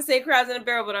about to say crabs in a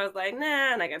barrel, but I was like,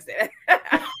 nah, I'm not gonna say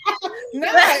that.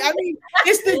 I mean,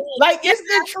 it's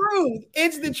the truth.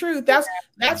 It's the truth.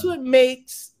 That's what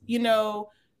makes, you know,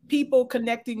 people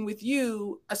connecting with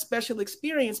you a special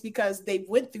experience, because they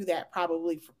went through that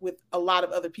probably with a lot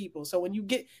of other people. So when you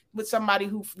get with somebody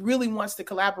who really wants to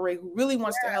collaborate, who really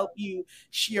wants to help you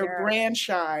your brand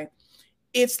shine,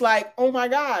 it's like, oh my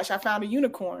gosh, I found a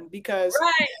unicorn, because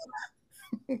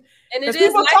and it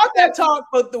people talk that talk,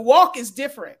 but the walk is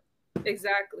different.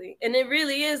 Exactly. And it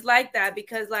really is like that,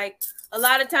 because like a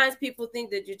lot of times people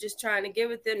think that you're just trying to get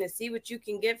with them to see what you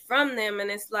can get from them.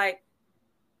 And it's like,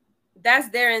 that's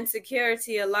their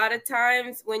insecurity. A lot of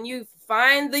times when you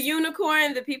find the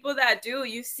unicorn, the people that do,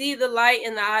 you see the light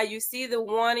in the eye, you see the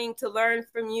wanting to learn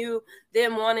from you,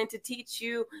 them wanting to teach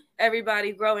you,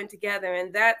 everybody growing together.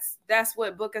 And that's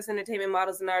what Bookus Entertainment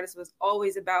Models and Artists was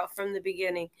always about from the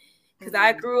beginning. Because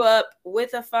I grew up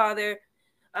with a father.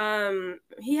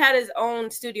 He had his own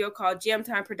studio called Jam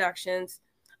Time Productions.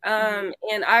 And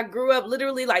I grew up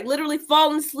literally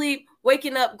falling asleep,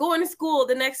 waking up, going to school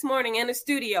the next morning in the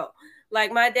studio.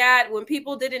 Like my dad, when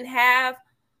people didn't have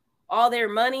all their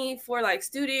money for like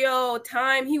studio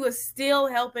time, he was still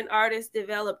helping artists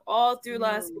develop all through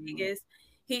Las Vegas.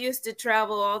 He used to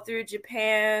travel all through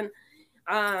Japan.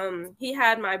 He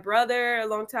had my brother a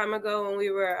long time ago when we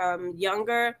were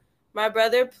younger. My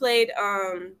brother played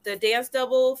the dance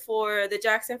double for the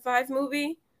Jackson 5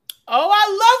 movie. Oh, I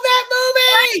love that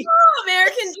movie! Oh,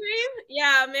 American Dream?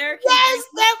 Yeah, American Yes,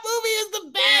 Dream. that movie is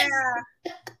the best!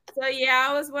 Yeah. So, yeah,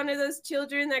 I was one of those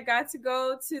children that got to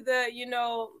go to the, you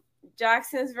know,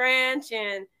 Jackson's Ranch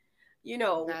and, you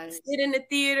know, sit in the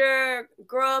theater,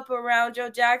 grow up around Joe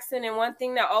Jackson. And one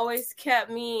thing that always kept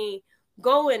me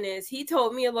going is he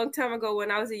told me a long time ago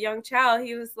when I was a young child,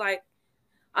 he was like,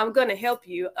 I'm going to help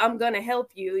you. I'm going to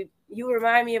help you. You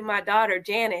remind me of my daughter,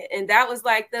 Janet. And that was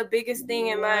like the biggest thing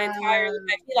in my entire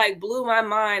life. He like blew my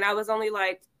mind. I was only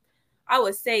like, I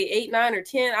would say 8, 9, or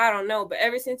 10. I don't know. But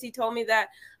ever since he told me that,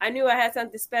 I knew I had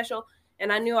something special.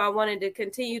 And I knew I wanted to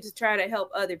continue to try to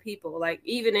help other people. Like,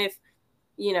 even if,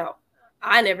 you know,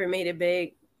 I never made it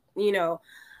big, you know,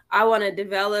 I want to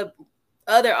develop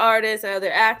other artists,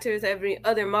 other actors,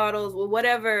 other models, well,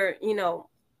 whatever, you know,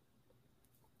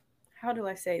 how do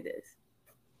I say this?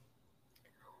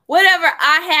 Whatever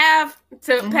I have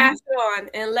to pass it on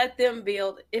and let them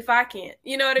build if I can.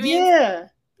 You know what I mean? Yeah.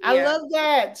 I love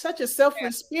that. Such a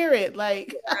selfless spirit.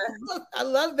 Like, I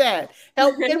love that.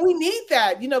 Help, and we need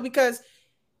that, you know, because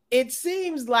it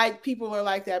seems like people are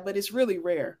like that, but it's really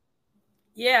rare.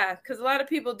 Yeah, because a lot of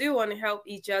people do want to help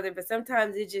each other, but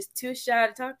sometimes they're just too shy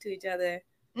to talk to each other.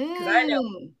 Because I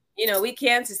know, you know, we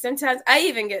can't. So sometimes I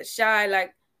even get shy,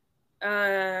 like,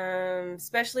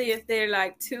 especially if they're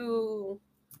like too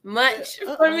much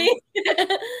for me.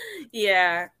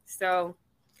 Yeah, so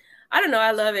I don't know.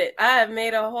 I love it. I have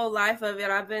made a whole life of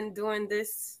it. I've been doing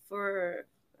this for,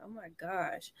 oh my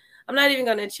gosh, I'm not even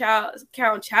going to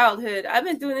count childhood. I've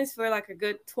been doing this for like a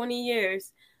good 20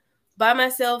 years by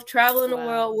myself, traveling the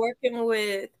world, working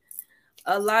with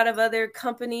a lot of other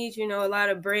companies, you know, a lot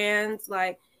of brands.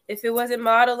 Like, if it wasn't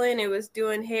modeling, it was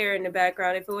doing hair in the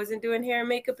background. If it wasn't doing hair and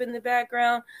makeup in the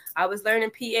background, I was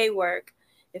learning PA work.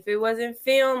 If it wasn't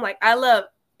film, like, I love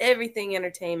everything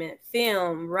entertainment,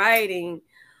 film, writing,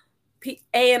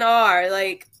 A&R,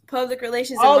 like public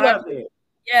relations. All of it.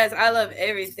 Yes, I love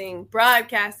everything.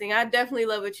 Broadcasting. I definitely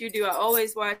love what you do. I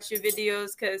always watch your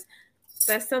videos because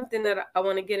that's something that I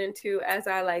want to get into as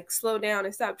I like slow down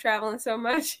and stop traveling so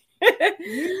much.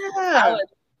 Yeah.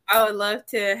 I would love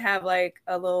to have like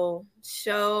a little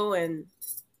show and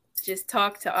just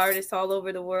talk to artists all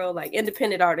over the world, like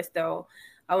independent artists though.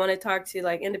 I want to talk to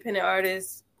like independent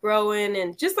artists growing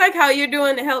and just like how you're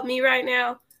doing to help me right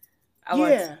now. I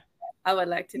would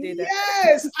like to do that.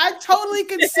 Yes, I totally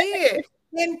can see it.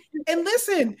 And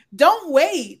listen, don't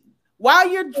wait while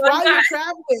you're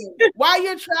traveling. While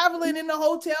you're traveling in the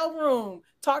hotel room,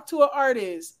 talk to an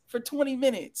artist for 20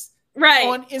 minutes. Right.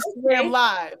 On Instagram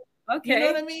Live. Okay. You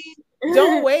know what I mean?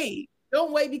 Don't wait.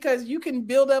 Don't wait, because you can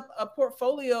build up a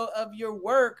portfolio of your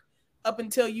work up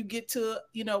until you get to,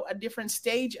 you know, a different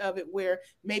stage of it where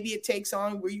maybe it takes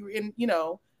on where you're in, you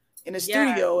know, in a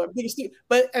studio or a bigger studio.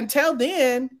 But until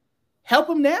then, help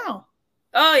them now.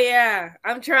 Oh yeah,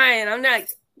 I'm trying. I'm not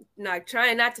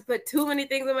trying not to put too many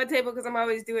things on my table because I'm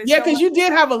always doing. Yeah, because you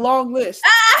did have a long list.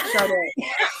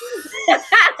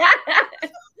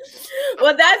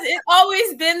 Well, it's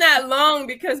always been that long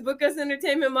because Book Us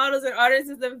Entertainment Models and Artists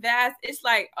is a vast. It's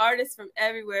like artists from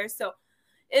everywhere. So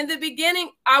in the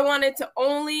beginning, I wanted to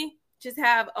only just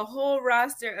have a whole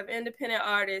roster of independent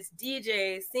artists,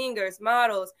 DJs, singers,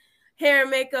 models, hair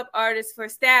and makeup artists for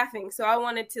staffing. So I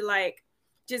wanted to like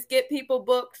just get people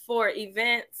booked for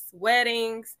events,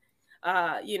 weddings,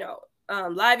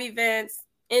 live events,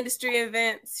 industry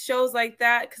events, shows like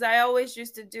that. Because I always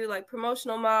used to do like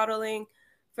promotional modeling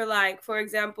for like, for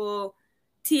example,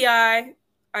 T.I.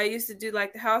 I used to do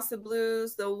like the House of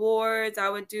Blues, the awards. I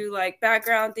would do like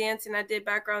background dancing. I did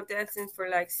background dancing for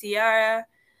like Ciara.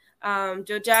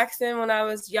 Joe Jackson, when I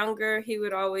was younger, he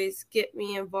would always get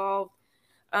me involved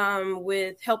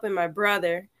with helping my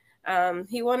brother.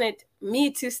 He wanted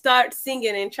me to start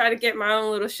singing and try to get my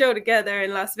own little show together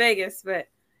in Las Vegas, but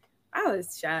I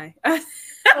was shy. I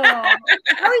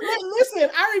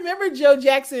remember Joe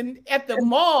Jackson at the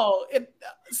mall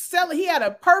selling. He had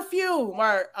a perfume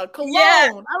or a cologne. Yeah.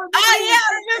 I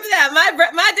remember that.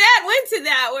 My dad went to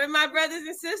that with my brothers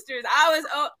and sisters. I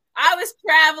was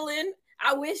traveling.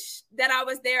 I wish that I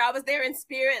was there. I was there in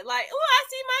spirit, like, oh, I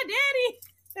see my daddy.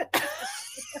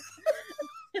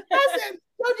 I said,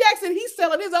 Joe Jackson, he's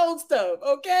selling his own stuff,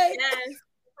 okay? Yes.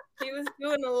 He was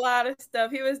doing a lot of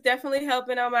stuff. He was definitely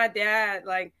helping out my dad,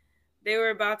 like they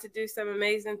were about to do some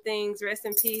amazing things. Rest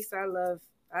in peace. I love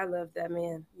that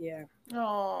man. Yeah.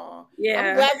 Oh, yeah.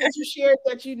 I'm glad that you shared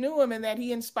that you knew him and that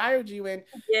he inspired you and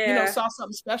saw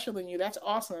something special in you. That's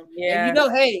awesome. Yeah. And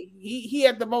hey, he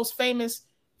had the most famous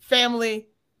family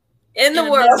in the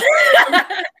world.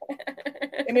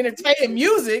 And entertaining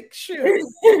music, shoot.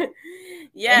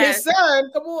 Yeah. And his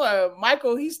son, come on,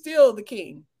 Michael, he's still the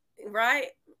king. Right.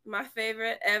 My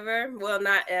favorite ever. Well,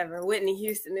 not ever. Whitney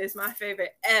Houston is my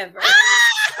favorite ever.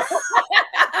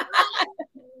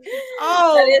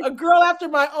 A girl after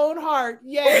my own heart.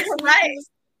 Yes. Right.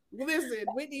 Listen,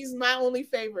 Whitney's my only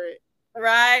favorite.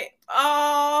 Right.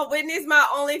 Oh, Whitney's my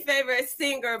only favorite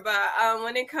singer, but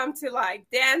when it comes to like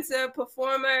dancer,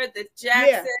 performer, the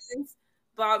Jacksons,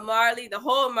 Bob Marley, the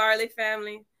whole Marley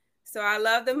family. So I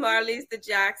love the Marleys, the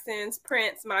Jacksons,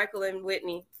 Prince, Michael, and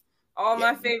Whitney. All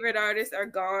my favorite artists are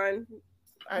gone.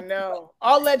 I know.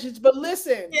 All legends. But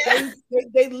listen,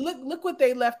 they look what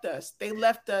they left us. They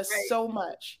left us so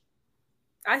much.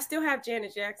 I still have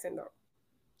Janet Jackson though.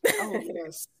 Oh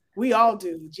yes. We all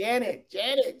do. Janet,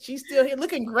 she's still here,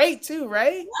 looking great too,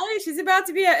 right? Oh, she's about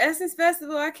to be at Essence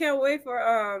Festival. I can't wait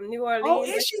for New Orleans. Oh,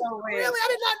 is she really? I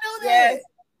did not know that. Yes.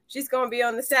 She's gonna be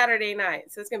on the Saturday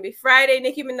night, so it's gonna be Friday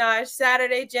Nicki Minaj,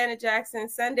 Saturday Janet Jackson,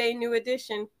 Sunday New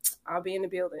Edition. I'll be in the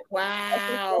building.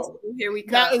 Wow! Here we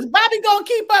come. Now is Bobby gonna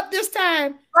keep up this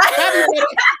time? Bobby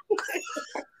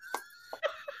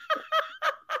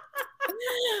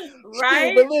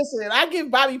right? But listen, I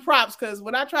give Bobby props because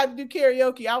when I tried to do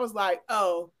karaoke, I was like,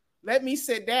 oh, let me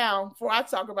sit down before I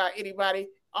talk about anybody.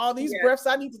 All these breaths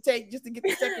I need to take just to get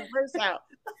the second verse out.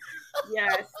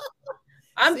 Yes.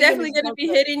 I'm definitely going to be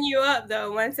hitting you up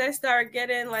though. Once I start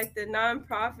getting like the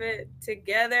nonprofit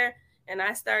together and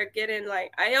I start getting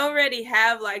like, I already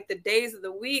have like the days of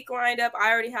the week lined up.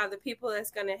 I already have the people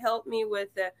that's going to help me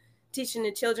with the teaching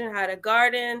the children how to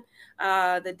garden,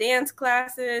 the dance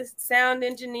classes, sound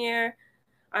engineer.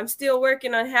 I'm still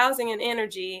working on housing and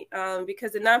energy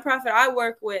because the nonprofit I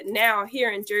work with now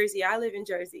here in Jersey, I live in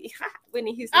Jersey.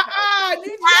 Whitney Houston. New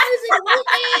Jersey,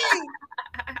 Whitney.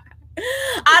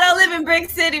 I don't live in Brick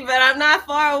City, but I'm not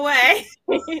far away.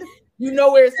 You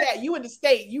know where it's at. You in the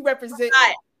state. You represent.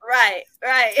 Right.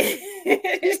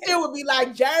 You still would be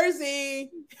like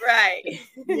Jersey. Right.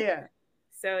 Yeah.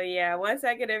 So yeah, once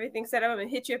I get everything set up, I'm gonna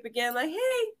hit you up again. Like,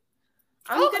 hey,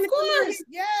 of course.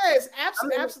 Yes,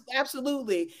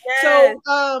 absolutely. Yes.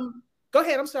 So, go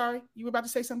ahead. I'm sorry. You were about to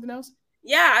say something else?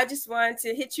 Yeah, I just wanted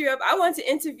to hit you up. I want to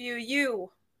interview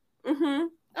you. Mm-hmm.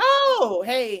 Oh,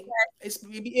 hey,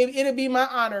 it'll be my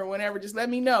honor whenever. Just let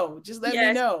me know.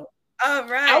 Me know. All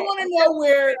right. I want to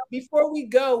know before we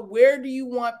go, where do you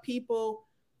want people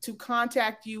to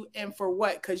contact you and for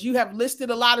what? Because you have listed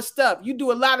a lot of stuff. You do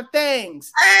a lot of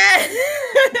things.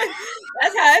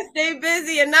 That's how I stay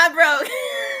busy and not broke.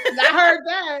 I heard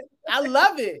that. I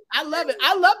love it. I love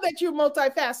that you're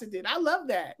multifaceted. I love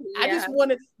that. Yeah. I just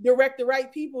want to direct the right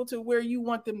people to where you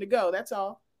want them to go. That's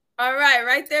all. All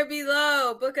right there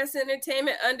below, Book Us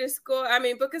Entertainment Models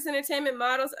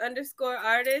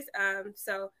 _artists.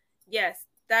 So yes,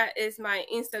 that is my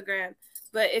Instagram.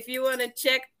 But if you want to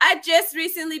check, I just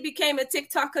recently became a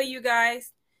TikToker, you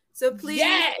guys. So please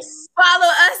follow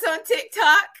us on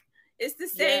TikTok. It's the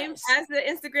same as the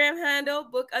Instagram handle,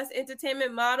 Book Us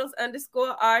Entertainment Models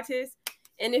 _artists.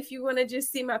 And if you want to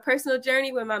just see my personal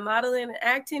journey with my modeling and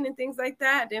acting and things like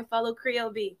that, then follow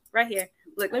Creole B right here.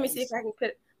 Look, let me see if I can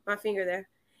put my finger there.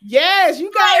 Yes,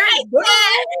 you got it.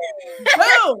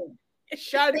 Boom.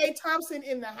 Sade Thompson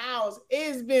in the house.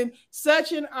 It has been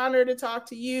such an honor to talk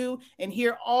to you and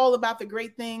hear all about the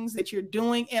great things that you're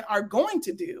doing and are going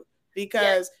to do,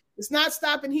 because it's not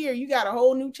stopping here. You got a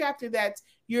whole new chapter that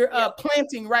you're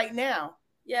planting right now.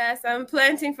 Yes, I'm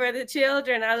planting for the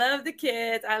children. I love the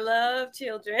kids. I love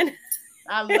children.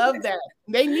 I love that.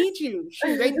 They need you.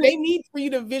 Shoot, they need for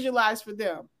you to visualize for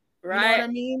them. Right. You know what I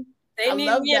mean? They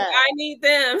need me and I need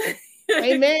them.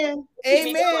 Amen.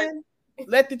 Amen.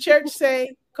 Let the church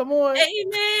say, come on.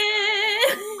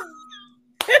 Amen.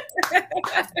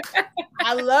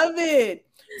 I love it.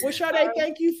 Well, Sade,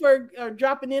 thank you for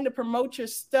dropping in to promote your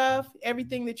stuff,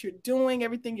 everything that you're doing,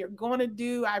 everything you're going to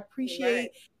do. I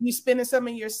appreciate you spending some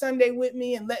of your Sunday with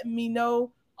me and letting me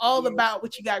know all about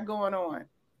what you got going on.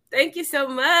 Thank you so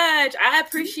much. I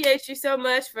appreciate you so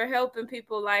much for helping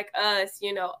people like us,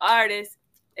 artists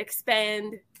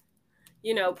expand,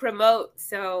 promote.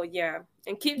 So,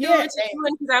 and keep doing what you're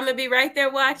doing, because I'm going to be right there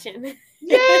watching. Yay!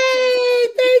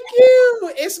 Thank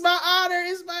you. It's my honor.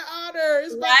 It's my honor.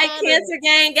 Cancer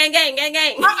gang.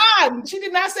 She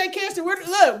did not say cancer.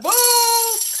 Look, boom.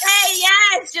 Hey,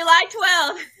 yes, July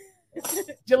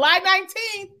 12th. July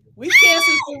 19th. We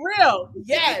cancers for real.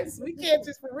 Yes, we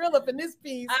cancers for real up in this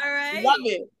piece. All right. Love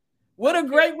it. What a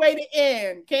great way to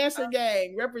end. Cancer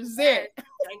gang, represent.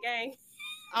 Gang.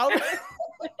 All right.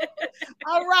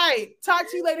 All right. Talk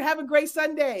to you later. Have a great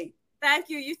Sunday. Thank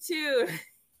you. You too.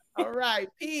 All right.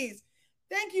 Peace.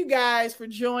 Thank you guys for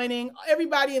joining.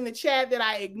 Everybody in the chat that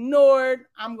I ignored,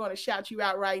 I'm going to shout you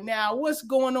out right now. What's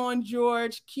going on,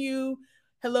 George? Q.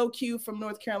 Hello, Q from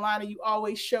North Carolina. You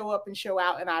always show up and show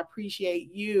out, and I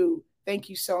appreciate you. Thank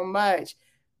you so much.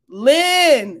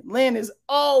 Lynn. Lynn is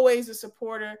always a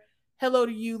supporter. Hello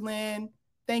to you, Lynn.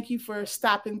 Thank you for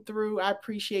stopping through. I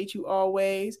appreciate you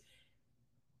always.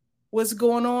 What's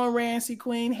going on, Rancy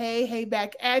Queen? Hey,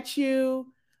 back at you.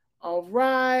 All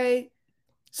right.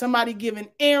 Somebody giving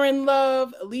Aaron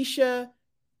love. Alicia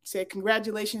said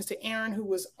congratulations to Aaron, who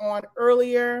was on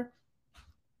earlier.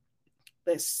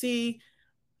 Let's see.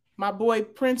 My boy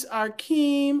Prince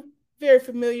Arkeem, very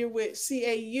familiar with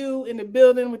CAU in the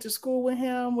building, went to school with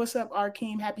him. What's up,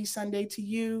 Arkeem? Happy Sunday to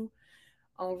you.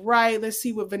 All right, let's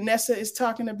see what Vanessa is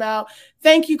talking about.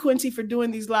 Thank you, Quincy, for doing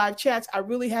these live chats. I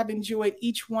really have enjoyed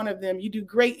each one of them. You do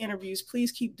great interviews.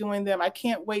 Please keep doing them. I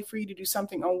can't wait for you to do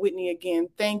something on Whitney again.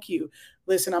 Thank you.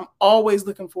 Listen, I'm always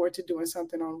looking forward to doing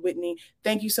something on Whitney.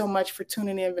 Thank you so much for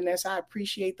tuning in, Vanessa. I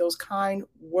appreciate those kind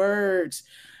words.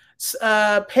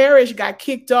 Parrish got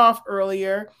kicked off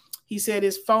earlier. He said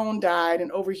his phone died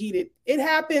and overheated. It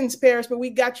happens, Parrish, but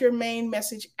we got your main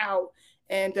message out.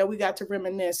 And we got to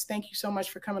reminisce. Thank you so much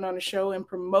for coming on the show and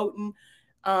promoting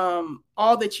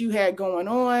all that you had going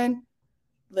on.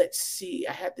 Let's see.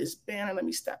 I had this banner. Let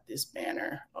me stop this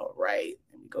banner. All right.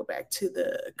 Let me go back to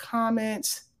the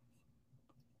comments.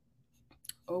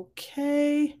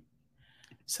 Okay.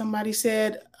 Somebody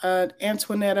said,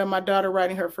 Antoinetta, my daughter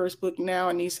writing her first book now.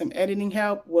 I need some editing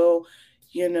help. Well,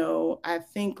 you know, I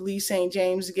think Lee St.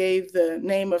 James gave the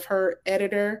name of her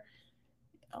editor.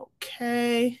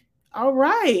 Okay. All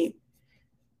right.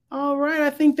 I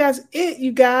think that's it,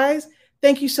 you guys.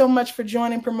 Thank you so much for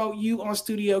joining Promote You on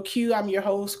Studio Q. I'm your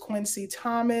host, Quincy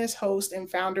Thomas, host and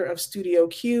founder of Studio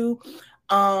Q.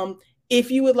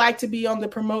 If you would like to be on the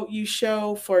Promote You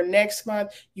show for next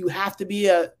month, you have to be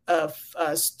a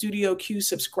Studio Q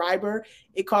subscriber.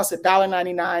 It costs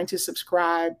 $1.99 to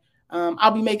subscribe.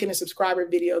 I'll be making a subscriber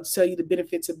video to tell you the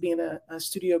benefits of being a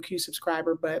Studio Q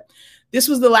subscriber. But this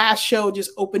was the last show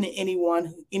just open to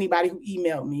anybody who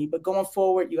emailed me. But going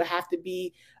forward, you have to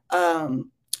be, in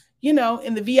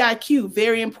the VIQ,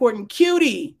 very important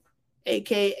QT,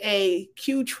 AKA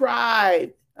Q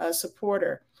Tribe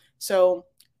supporter. So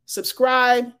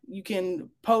subscribe. You can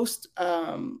post.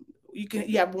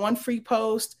 You have one free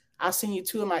post. I'll send you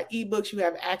 2 of my ebooks. You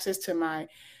have access to my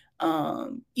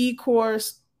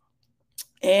e-course.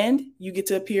 And you get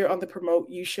to appear on the Promote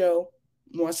You show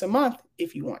once a month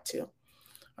if you want to.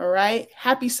 All right.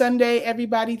 Happy Sunday,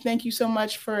 everybody. Thank you so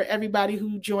much for everybody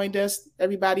who joined us,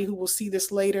 everybody who will see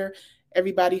this later,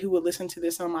 everybody who will listen to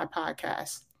this on my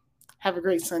podcast. Have a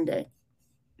great Sunday.